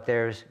 but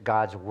there's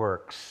God's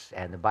works,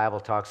 and the Bible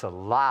talks a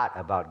lot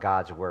about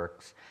God's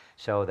works.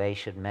 So they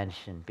should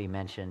be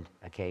mentioned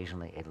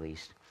occasionally at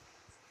least.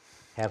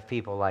 Have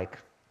people like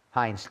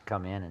Heinz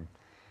come in and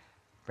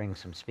bring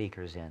some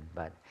speakers in.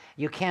 But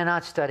you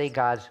cannot study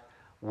God's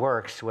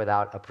works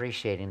without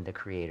appreciating the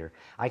Creator.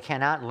 I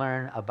cannot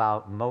learn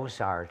about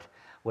Mozart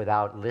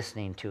without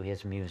listening to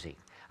his music.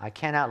 I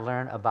cannot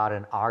learn about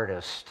an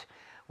artist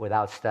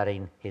without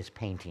studying his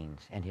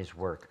paintings and his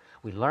work.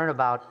 We learn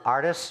about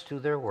artists through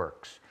their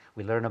works.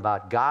 We learn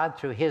about God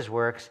through His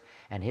works,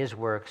 and His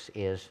works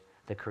is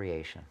the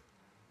creation.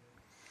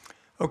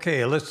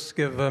 Okay, let's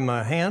give them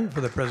a hand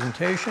for the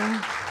presentation.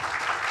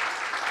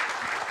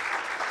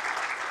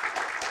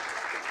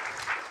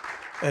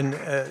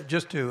 And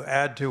just to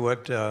add to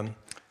what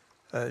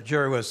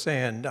Jerry was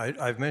saying,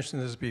 I've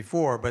mentioned this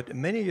before, but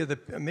many of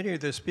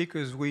the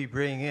speakers we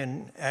bring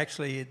in,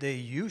 actually, they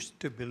used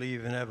to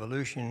believe in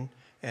evolution,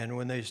 and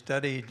when they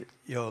studied,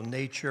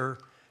 nature,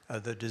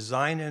 the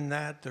design in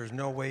that, there's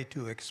no way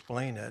to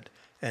explain it.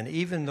 And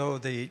even though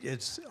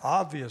it's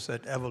obvious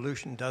that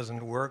evolution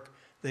doesn't work,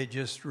 they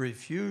just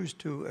refuse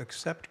to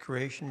accept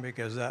creation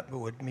because that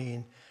would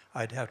mean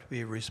I'd have to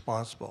be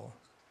responsible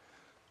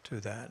to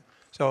that.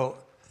 So,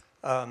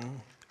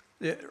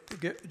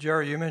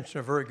 Jerry, you mentioned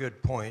a very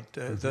good point.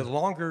 The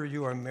longer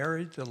you are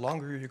married, the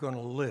longer you're going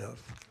to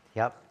live.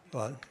 Yep.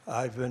 Well,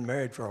 I've been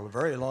married for a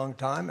very long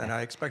time, and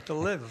I expect to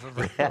live a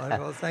very long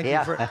time. Well,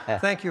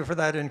 thank you for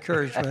that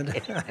encouragement.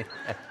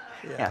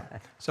 Yeah.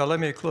 So let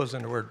me close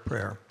in a word of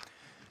prayer.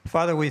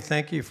 Father, we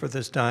thank you for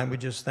this time. We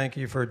just thank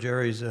you for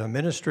Jerry's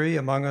ministry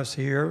among us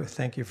here.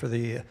 Thank you for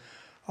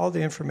all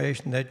the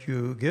information that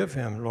you give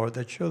him, Lord,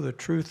 that show the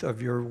truth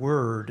of your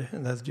word.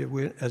 And that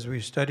as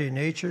we study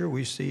nature,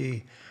 we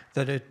see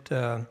that it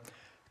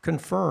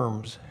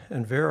confirms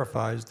and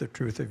verifies the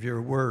truth of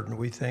your word. And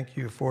we thank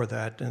you for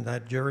that, and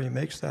that Jerry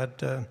makes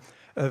that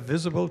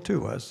visible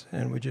to us.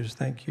 And we just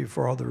thank you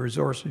for all the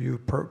resources you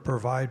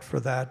provide for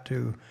that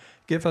to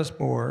give us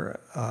more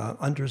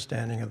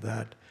understanding of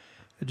that.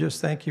 I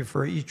just thank you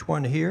for each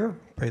one here.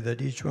 Pray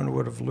that each one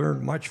would have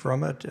learned much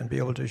from it and be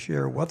able to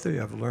share what they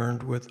have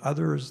learned with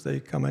others they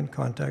come in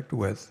contact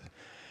with.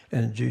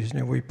 And in Jesus'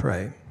 name we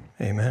pray.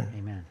 Amen.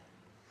 Amen.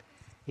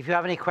 If you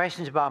have any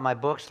questions about my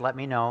books, let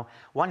me know.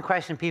 One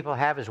question people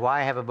have is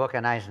why I have a book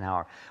on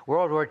Eisenhower.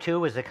 World War II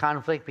was the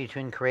conflict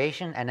between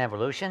creation and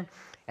evolution,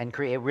 and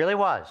it really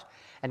was.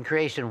 And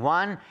creation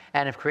won,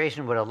 and if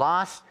creation would have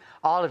lost,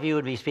 all of you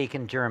would be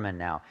speaking German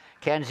now.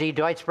 Kennen Sie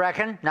Deutsch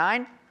sprechen?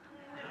 Nein?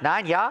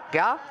 Nein? Ja?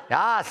 Ja?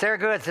 Ja, sehr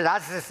gut.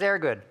 Das ist sehr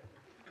gut.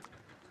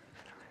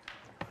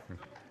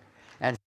 And